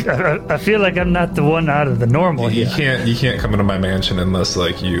 I feel like I'm not the one out of the normal you here. can't come into my mansion unless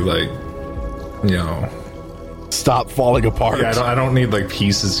Stop falling apart. Yeah, I don't need like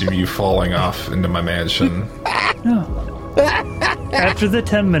pieces of you falling off into my mansion. No. After the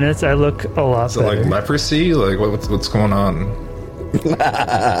 10 minutes, I look a lot Is it better. like leprosy? Like what's going on?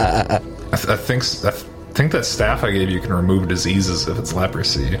 I think that staff I gave you can remove diseases if it's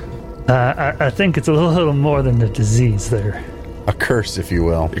leprosy. I think it's a little more than a disease there. A curse, if you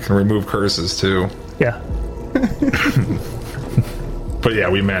will. It can remove curses too. Yeah. But yeah,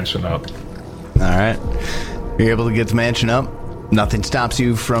 we mansion up. All right. You're able to get the mansion up. Nothing stops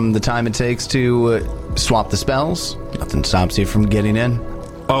you from the time it takes to swap the spells. Nothing stops you from getting in.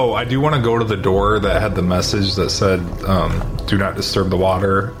 Oh, I do want to go to the door that had the message that said, do not disturb the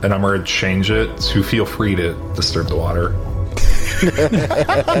water. And I'm going to change it to feel free to disturb the water. We're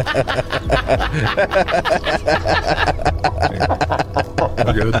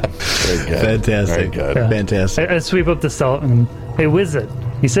good. Very good. Fantastic. Very good. Yeah. Fantastic. I sweep up the salt and, hey, Wizard,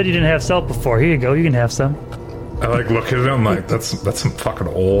 you said you didn't have salt before. Here you go. You can have some. I look at it, I'm like, that's some fucking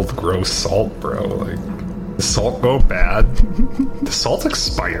old, gross salt, bro. Like, does salt go bad? Does salt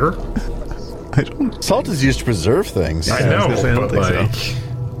expire? Salt is used to preserve things. I know, I don't but think so.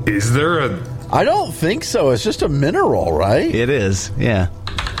 like, is there a I don't think so. It's just a mineral, right? It is, yeah.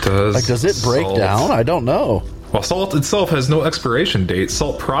 Does it break salt- down? I don't know. Well, salt itself has no expiration date.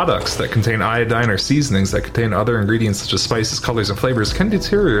 Salt products that contain iodine or seasonings that contain other ingredients such as spices, colors, and flavors can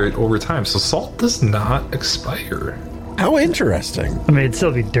deteriorate over time. So salt does not expire. How interesting. I mean, it'd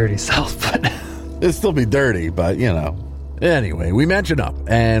still be dirty salt, but It'd still be dirty, but you know. Anyway, we mention up,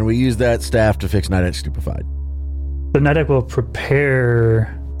 and we use that staff to fix Night Edge Stupefied. the Nightek will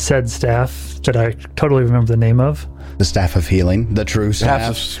prepare said staff that I totally remember the name of. The Staff of Healing, the true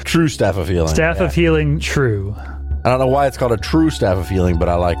staff. True Staff of Healing. Staff yeah. of Healing True. I don't know why it's called a true Staff of Healing, but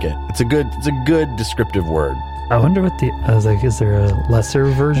I like it. It's a good descriptive word. I wonder what I was like, is there a lesser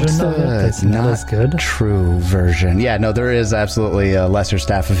version of it that's not as good? True version. Yeah, no, there is absolutely a lesser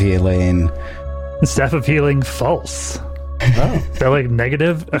Staff of Healing. The Staff of Healing False. Oh. Is that like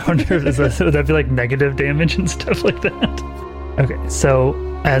negative? I wonder if would that be like negative damage and stuff like that? Okay, so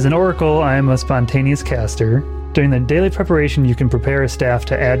as an oracle, I am a spontaneous caster. During the daily preparation, you can prepare a staff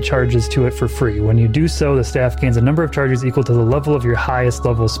to add charges to it for free. When you do so, the staff gains a number of charges equal to the level of your highest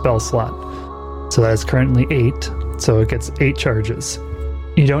level spell slot. So that is currently 8, so it gets 8 charges.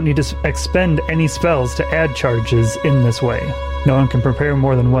 You don't need to expend any spells to add charges in this way. No one can prepare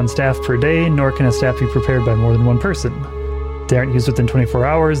more than one staff per day, nor can a staff be prepared by more than one person. If they aren't used within 24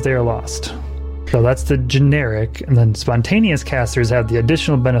 hours, they are lost. So that's the generic, and then spontaneous casters have the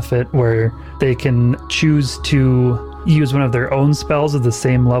additional benefit where they can choose to use one of their own spells of the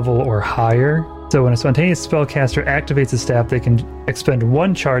same level or higher. So when a spontaneous spellcaster activates a staff, they can expend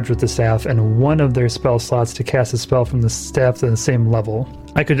 1 charge with the staff and 1 of their spell slots to cast a spell from the staff to the same level.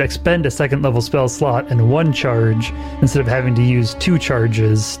 I could expend a 2nd level spell slot and 1 charge instead of having to use 2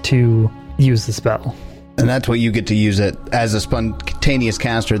 charges to use the spell. And that's what you get to use it as a spontaneous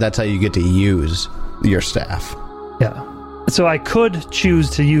caster. That's how you get to use your staff. Yeah. So I could choose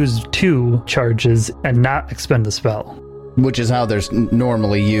to use 2 charges and not expend the spell. Which is how they're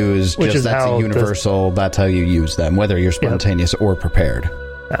normally used. Which Just is that's how a universal. That's how you use them, whether you're spontaneous or prepared.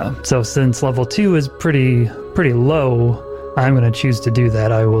 So since level 2 is pretty low, I'm going to choose to do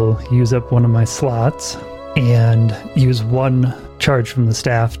that. I will use up one of my slots and use 1 charge from the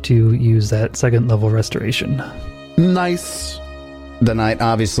staff to use that 2nd level restoration. Nice. The night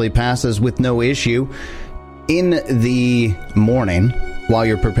obviously passes with no issue. In the morning, while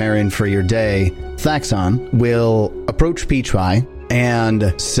you're preparing for your day, Thaxon will approach Peachpie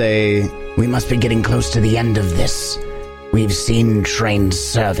and say, "We must be getting close to the end of this. We've seen trained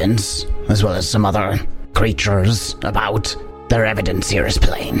servants, as well as some other creatures about. Their evidence here is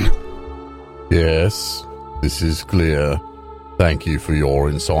plain." Yes, this is clear. Thank you for your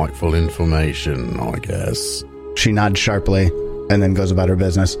insightful information, I guess. She nods sharply and then goes about her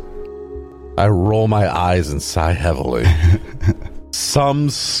business. I roll my eyes and sigh heavily. Some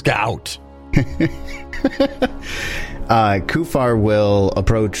scout. Kufar will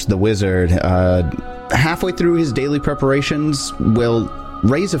approach the wizard. Halfway through his daily preparations, will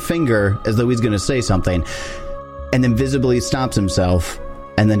raise a finger as though he's going to say something, and then visibly stops himself,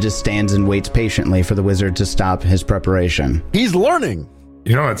 and then just stands and waits patiently for the wizard to stop his preparation. He's learning.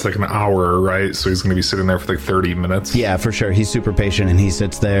 You know, it's like an hour, right? So he's going to be sitting there for like 30 minutes. Yeah, for sure. He's super patient, and he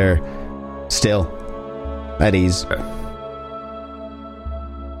sits there still, at ease.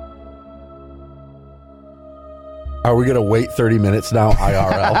 Are we going to wait 30 minutes now,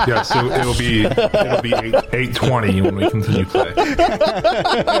 IRL? Yeah, so it'll be 8:20 when we continue play.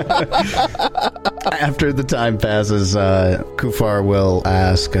 After the time passes, Kufar will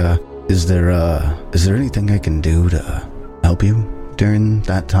ask, is there anything I can do to help you during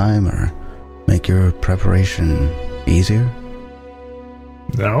that time or make your preparation easier?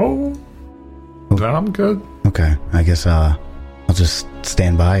 No, I'm good. Okay, I guess I'll just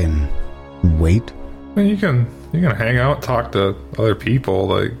stand by and wait. I mean, you can hang out, talk to other people,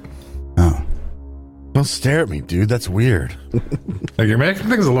 like. Oh. Don't stare at me, dude. That's weird. Like, you're making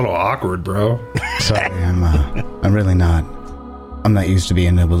things a little awkward, bro. Sorry, I'm really not. I'm not used to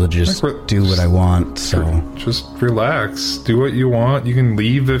being able to just do what I want, so. Just relax. Do what you want. You can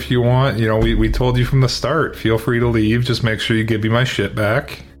leave if you want. You know, we told you from the start. Feel free to leave. Just make sure you give me my shit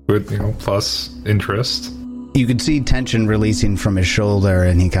back with, plus interest. You could see tension releasing from his shoulder,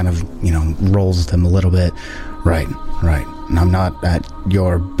 and he kind of, rolls them a little bit. Right. And I'm not at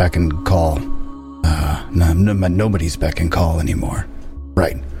your beck and call. Nobody's beck and call anymore.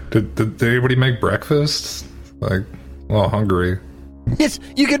 Right. Did anybody make breakfast? Like, well, hungry. Yes,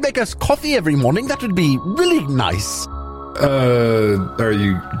 you could make us coffee every morning. That would be really nice. Are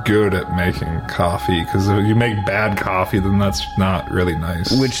you good at making coffee? Because if you make bad coffee, then that's not really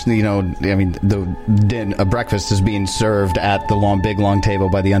nice. Which, a breakfast is being served at the big long table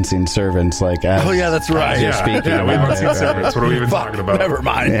by the unseen servants. Like, Oh, yeah, that's right. You're speaking. Yeah, we haven't seen servants. What are we even talking about? Never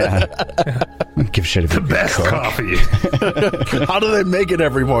mind. Yeah. Give a shit if The best coffee. How do they make it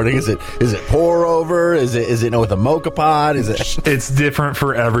every morning? Is it pour over? Is it with a mocha pot? Is it? It's different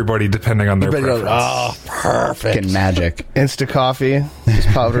for everybody depending on their preference. Oh, perfect. Fucking magic. Insta coffee, just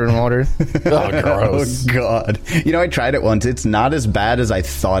powder and water. Oh, gross. Oh, God. I tried it once. It's not as bad as I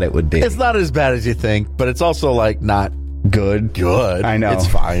thought it would be. It's not as bad as you think, but it's also like not good. good. I know. It's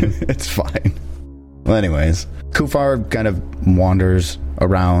fine. It's fine. Well, anyways, Kufar kind of wanders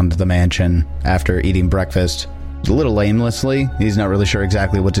around the mansion after eating breakfast. A little aimlessly. He's not really sure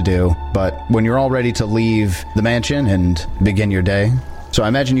exactly what to do. But when you're all ready to leave the mansion and begin your day, so I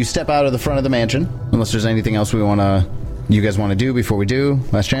imagine you step out of the front of the mansion, unless there's anything else you guys want to do before we do.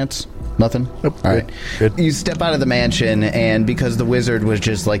 Last chance? Nothing? Nope. All right. Good. You step out of the mansion, and because the wizard was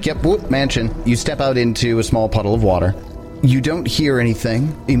just like, yep, whoop, mansion, you step out into a small puddle of water. You don't hear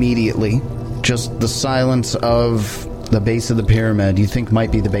anything immediately, just the silence of the base of the pyramid, you think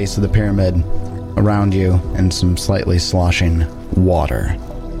might be the base of the pyramid around you, and some slightly sloshing water.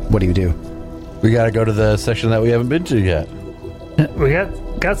 What do you do? We got to go to the section that we haven't been to yet. We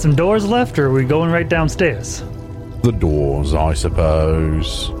got some doors left, or are we going right downstairs? The doors, I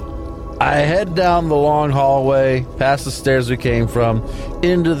suppose. I head down the long hallway, past the stairs we came from,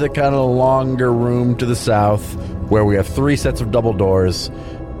 into the kind of longer room to the south, where we have 3 sets of double doors,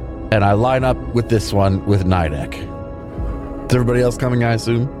 and I line up with this one with Nidek. Is everybody else coming, I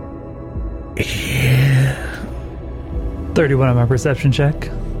assume? 31 on my perception check.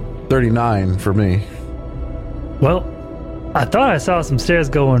 39 for me. Well, I thought I saw some stairs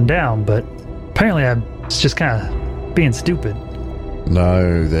going down, but apparently I was just kind of being stupid.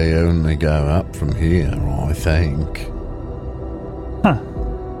 No, they only go up from here, I think. Huh.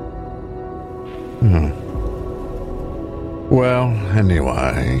 Well,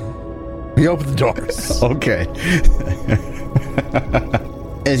 anyway, we open the doors. Okay.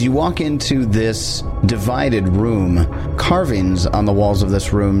 As you walk into this divided room, carvings on the walls of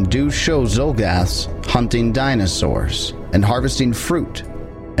this room do show Zolgaths hunting dinosaurs and harvesting fruit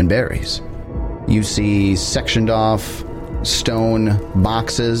and berries. You see sectioned off stone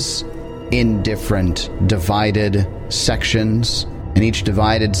boxes in different divided sections, and each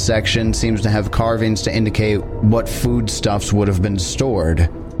divided section seems to have carvings to indicate what foodstuffs would have been stored.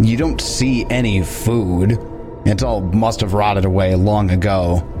 You don't see any food. It all must have rotted away long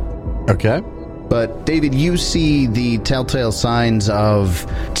ago. Okay. But, David, you see the telltale signs of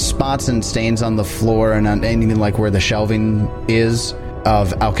spots and stains on the floor and even like where the shelving is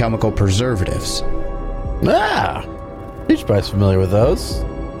of alchemical preservatives. Ah! Each body's familiar with those.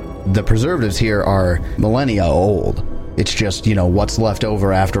 The preservatives here are millennia old. It's just, what's left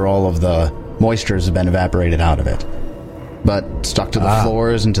over after all of the moisture has been evaporated out of it. But stuck to the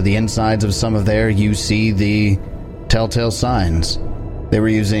floors and to the insides of some of there, you see the telltale signs. They were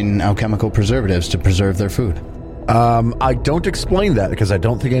using alchemical preservatives to preserve their food. I don't explain that because I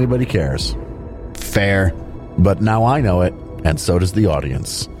don't think anybody cares. Fair. But now I know it, and so does the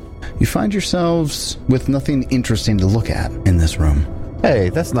audience. You find yourselves with nothing interesting to look at in this room. Hey,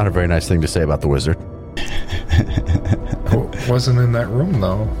 that's not a very nice thing to say about the wizard. Wasn't in that room,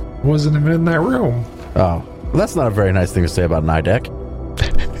 though. Wasn't even in that room. Oh, well, that's not a very nice thing to say about Nidek.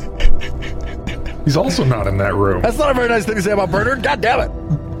 He's also not in that room. That's not a very nice thing to say about Bernard. God damn it.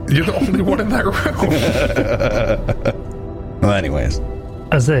 You're the only one in that room. Well, anyways.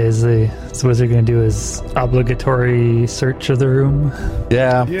 I say, is the wizard going to do his obligatory search of the room?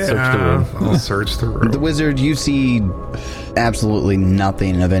 Yeah, Yeah, search the room. I'll search the room. The wizard, you see absolutely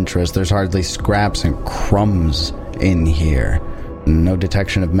nothing of interest. There's hardly scraps and crumbs in here. No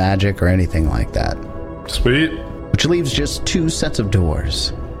detection of magic or anything like that. Sweet. Which leaves just 2 sets of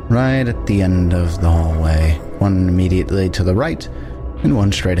doors right at the end of the hallway. One immediately to the right and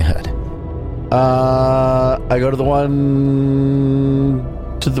one straight ahead. I go to the one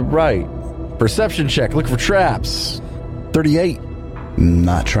to the right. Perception check. Look for traps. 38.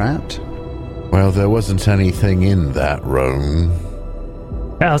 Not trapped. Well, there wasn't anything in that room.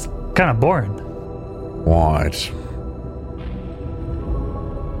 Yeah, it's kind of boring. Right.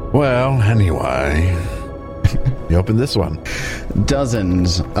 Well, anyway. You open this one.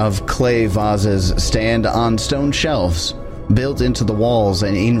 Dozens of clay vases stand on stone shelves, built into the walls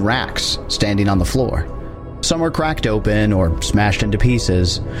and in racks standing on the floor. Some are cracked open or smashed into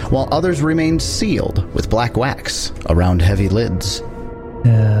pieces, while others remain sealed with black wax around heavy lids.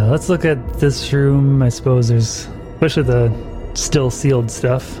 Yeah, let's look at this room. I suppose there's especially the still sealed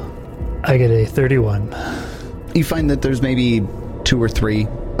stuff. I get a 31. You find that there's maybe 2 or 3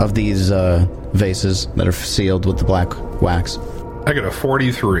 of these vases that are sealed with the black wax. I get a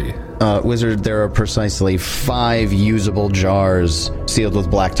 43. Wizard, there are precisely 5 usable jars sealed with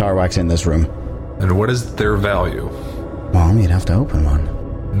black tar wax in this room. And what is their value? Well, you'd have to open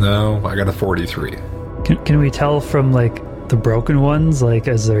one. No, I got a 43. Can we tell from, like, the broken ones, like,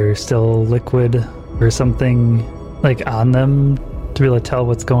 is there still liquid or something, like, on them to be able to tell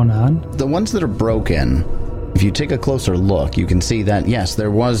what's going on? The ones that are broken, if you take a closer look, you can see that, yes,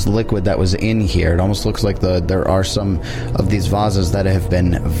 there was liquid that was in here. It almost looks like there are some of these vases that have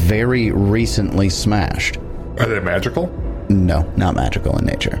been very recently smashed. Are they magical? No, not magical in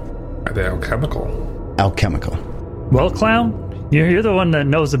nature. Are they alchemical? Alchemical. Well, Clown, you're the one that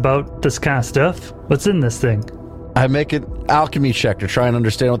knows about this kind of stuff. What's in this thing? I make an alchemy check to try and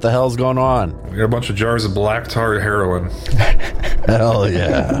understand what the hell's going on. We got a bunch of jars of black tar heroin. Hell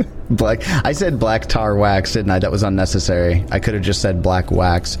yeah. I said black tar wax, didn't I? That was unnecessary. I could have just said black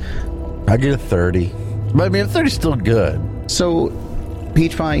wax. I get a 30. But I mean, a 30's still good. So,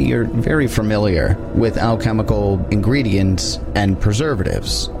 Peach Pie, you're very familiar with alchemical ingredients and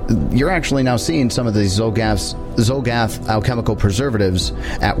preservatives. You're actually now seeing some of these Zolgath alchemical preservatives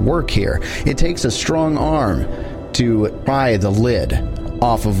at work here. It takes a strong arm to pry the lid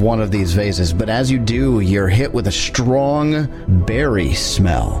off of one of these vases, but as you do, you're hit with a strong berry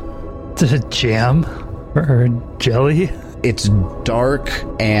smell. Is it jam or jelly? It's dark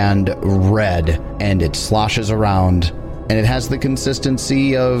and red, and it sloshes around, and it has the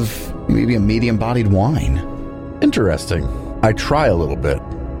consistency of maybe a medium-bodied wine. Interesting. I try a little bit.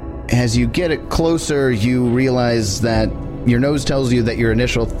 As you get it closer, you realize that your nose tells you that your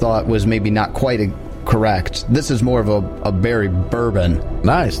initial thought was maybe not quite correct. This is more of a berry bourbon.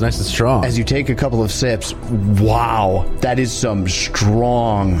 Nice and strong. As you take a couple of sips, wow, that is some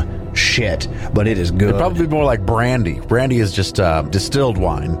strong shit, but it is good. It'd probably be more like brandy. Brandy is just distilled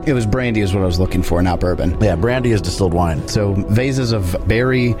wine. It was brandy is what I was looking for, not bourbon. Yeah, brandy is distilled wine. So vases of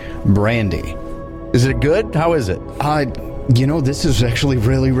berry brandy. Is it good? How is it? This is actually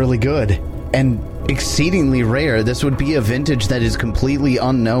really, really good. And exceedingly rare. This would be a vintage that is completely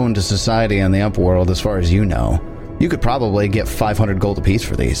unknown to society in the upworld as far as you know. You could probably get 500 gold apiece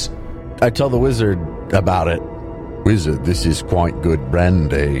for these. I tell the wizard about it. Wizard, this is quite good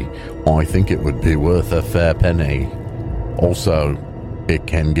brandy. I think it would be worth a fair penny. Also, it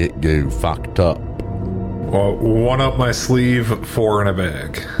can get you fucked up. Well, 1 up my sleeve, 4 in a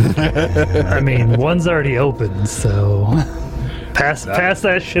bag. I mean, one's already open, so pass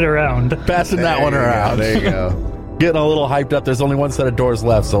that shit around. Passing that one around. There you go. Getting a little hyped up. There's only one set of doors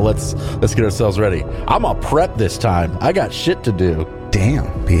left, so let's get ourselves ready. I'm gonna prep this time. I got shit to do.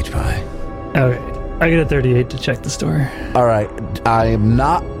 Damn, Peach Pie. Okay, I get a 38 to check the store. All right, I am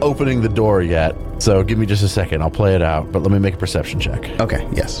not opening the door yet, so give me just a second. I'll play it out, but let me make a perception check. Okay,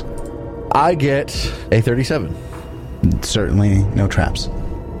 yes. I get a 37. Certainly no traps.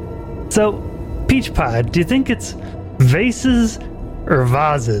 So, Peach Pie, do you think it's vases or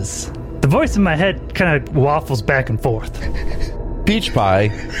vases? The voice in my head kind of waffles back and forth. Peach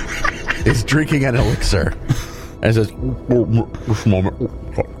Pie is drinking an elixir and says,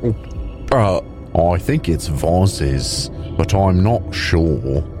 I think it's vases, but I'm not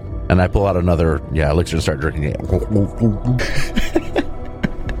sure. And I pull out another elixir and start drinking it.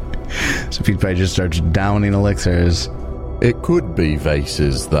 So Peach Pie just starts downing elixirs. It could be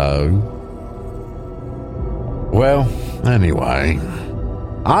vases, though. Well, anyway,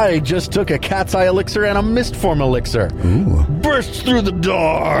 I just took a cat's eye elixir and a mist form elixir. Ooh. Burst through the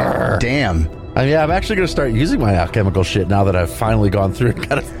door. Damn. I'm actually going to start using my alchemical shit now that I've finally gone through and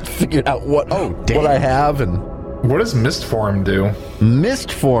kind of figured out what I have. And what does mist form do?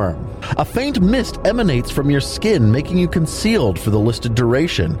 Mist form. A faint mist emanates from your skin, making you concealed for the listed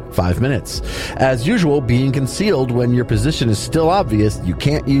duration, 5 minutes. As usual, being concealed when your position is still obvious, you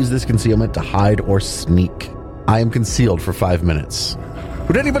can't use this concealment to hide or sneak. I am concealed for 5 minutes.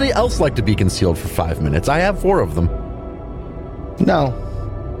 Would anybody else like to be concealed for 5 minutes? I have 4 of them. No.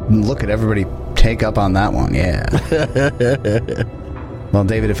 Look at everybody take up on that one, yeah. Well,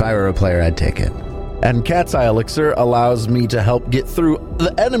 David, if I were a player, I'd take it. And Cat's Eye Elixir allows me to help get through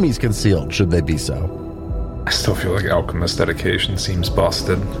the enemies concealed, should they be so. I still feel like Alchemist dedication seems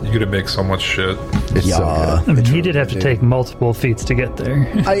busted. You gotta make so much shit. It's so good. I mean, he did have to take multiple feats to get there.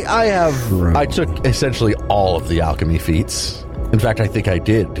 I took essentially all of the alchemy feats. In fact, I think I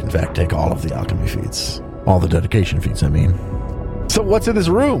did, take all of the alchemy feats. All the dedication feats, I mean. So what's in this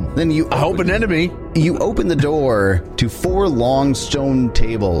room? Then you I hope an enemy. You open the door to 4 long stone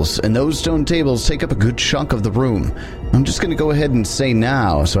tables, and those stone tables take up a good chunk of the room. I'm just going to go ahead and say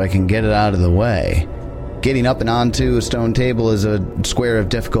now so I can get it out of the way. Getting up and onto a stone table is a square of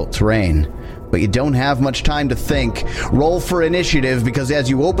difficult terrain, but you don't have much time to think. Roll for initiative, because as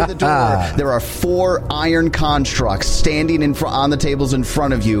you open the door, there are 4 iron constructs standing on the tables in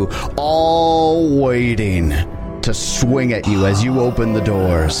front of you, all waiting to swing at you as you open the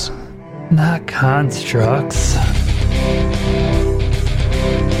doors. Not constructs.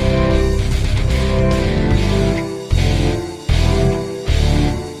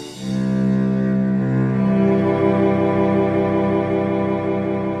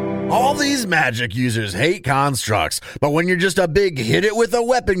 All these magic users hate constructs, but when you're just a big hit it with a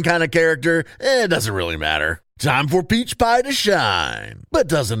weapon kind of character, it doesn't really matter. Time for Peach Pie to shine. But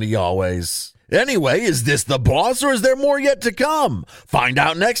doesn't he always? Anyway, is this the boss or is there more yet to come? Find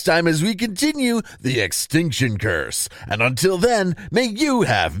out next time as we continue the Extinction Curse. And until then, may you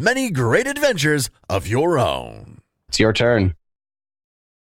have many great adventures of your own. It's your turn.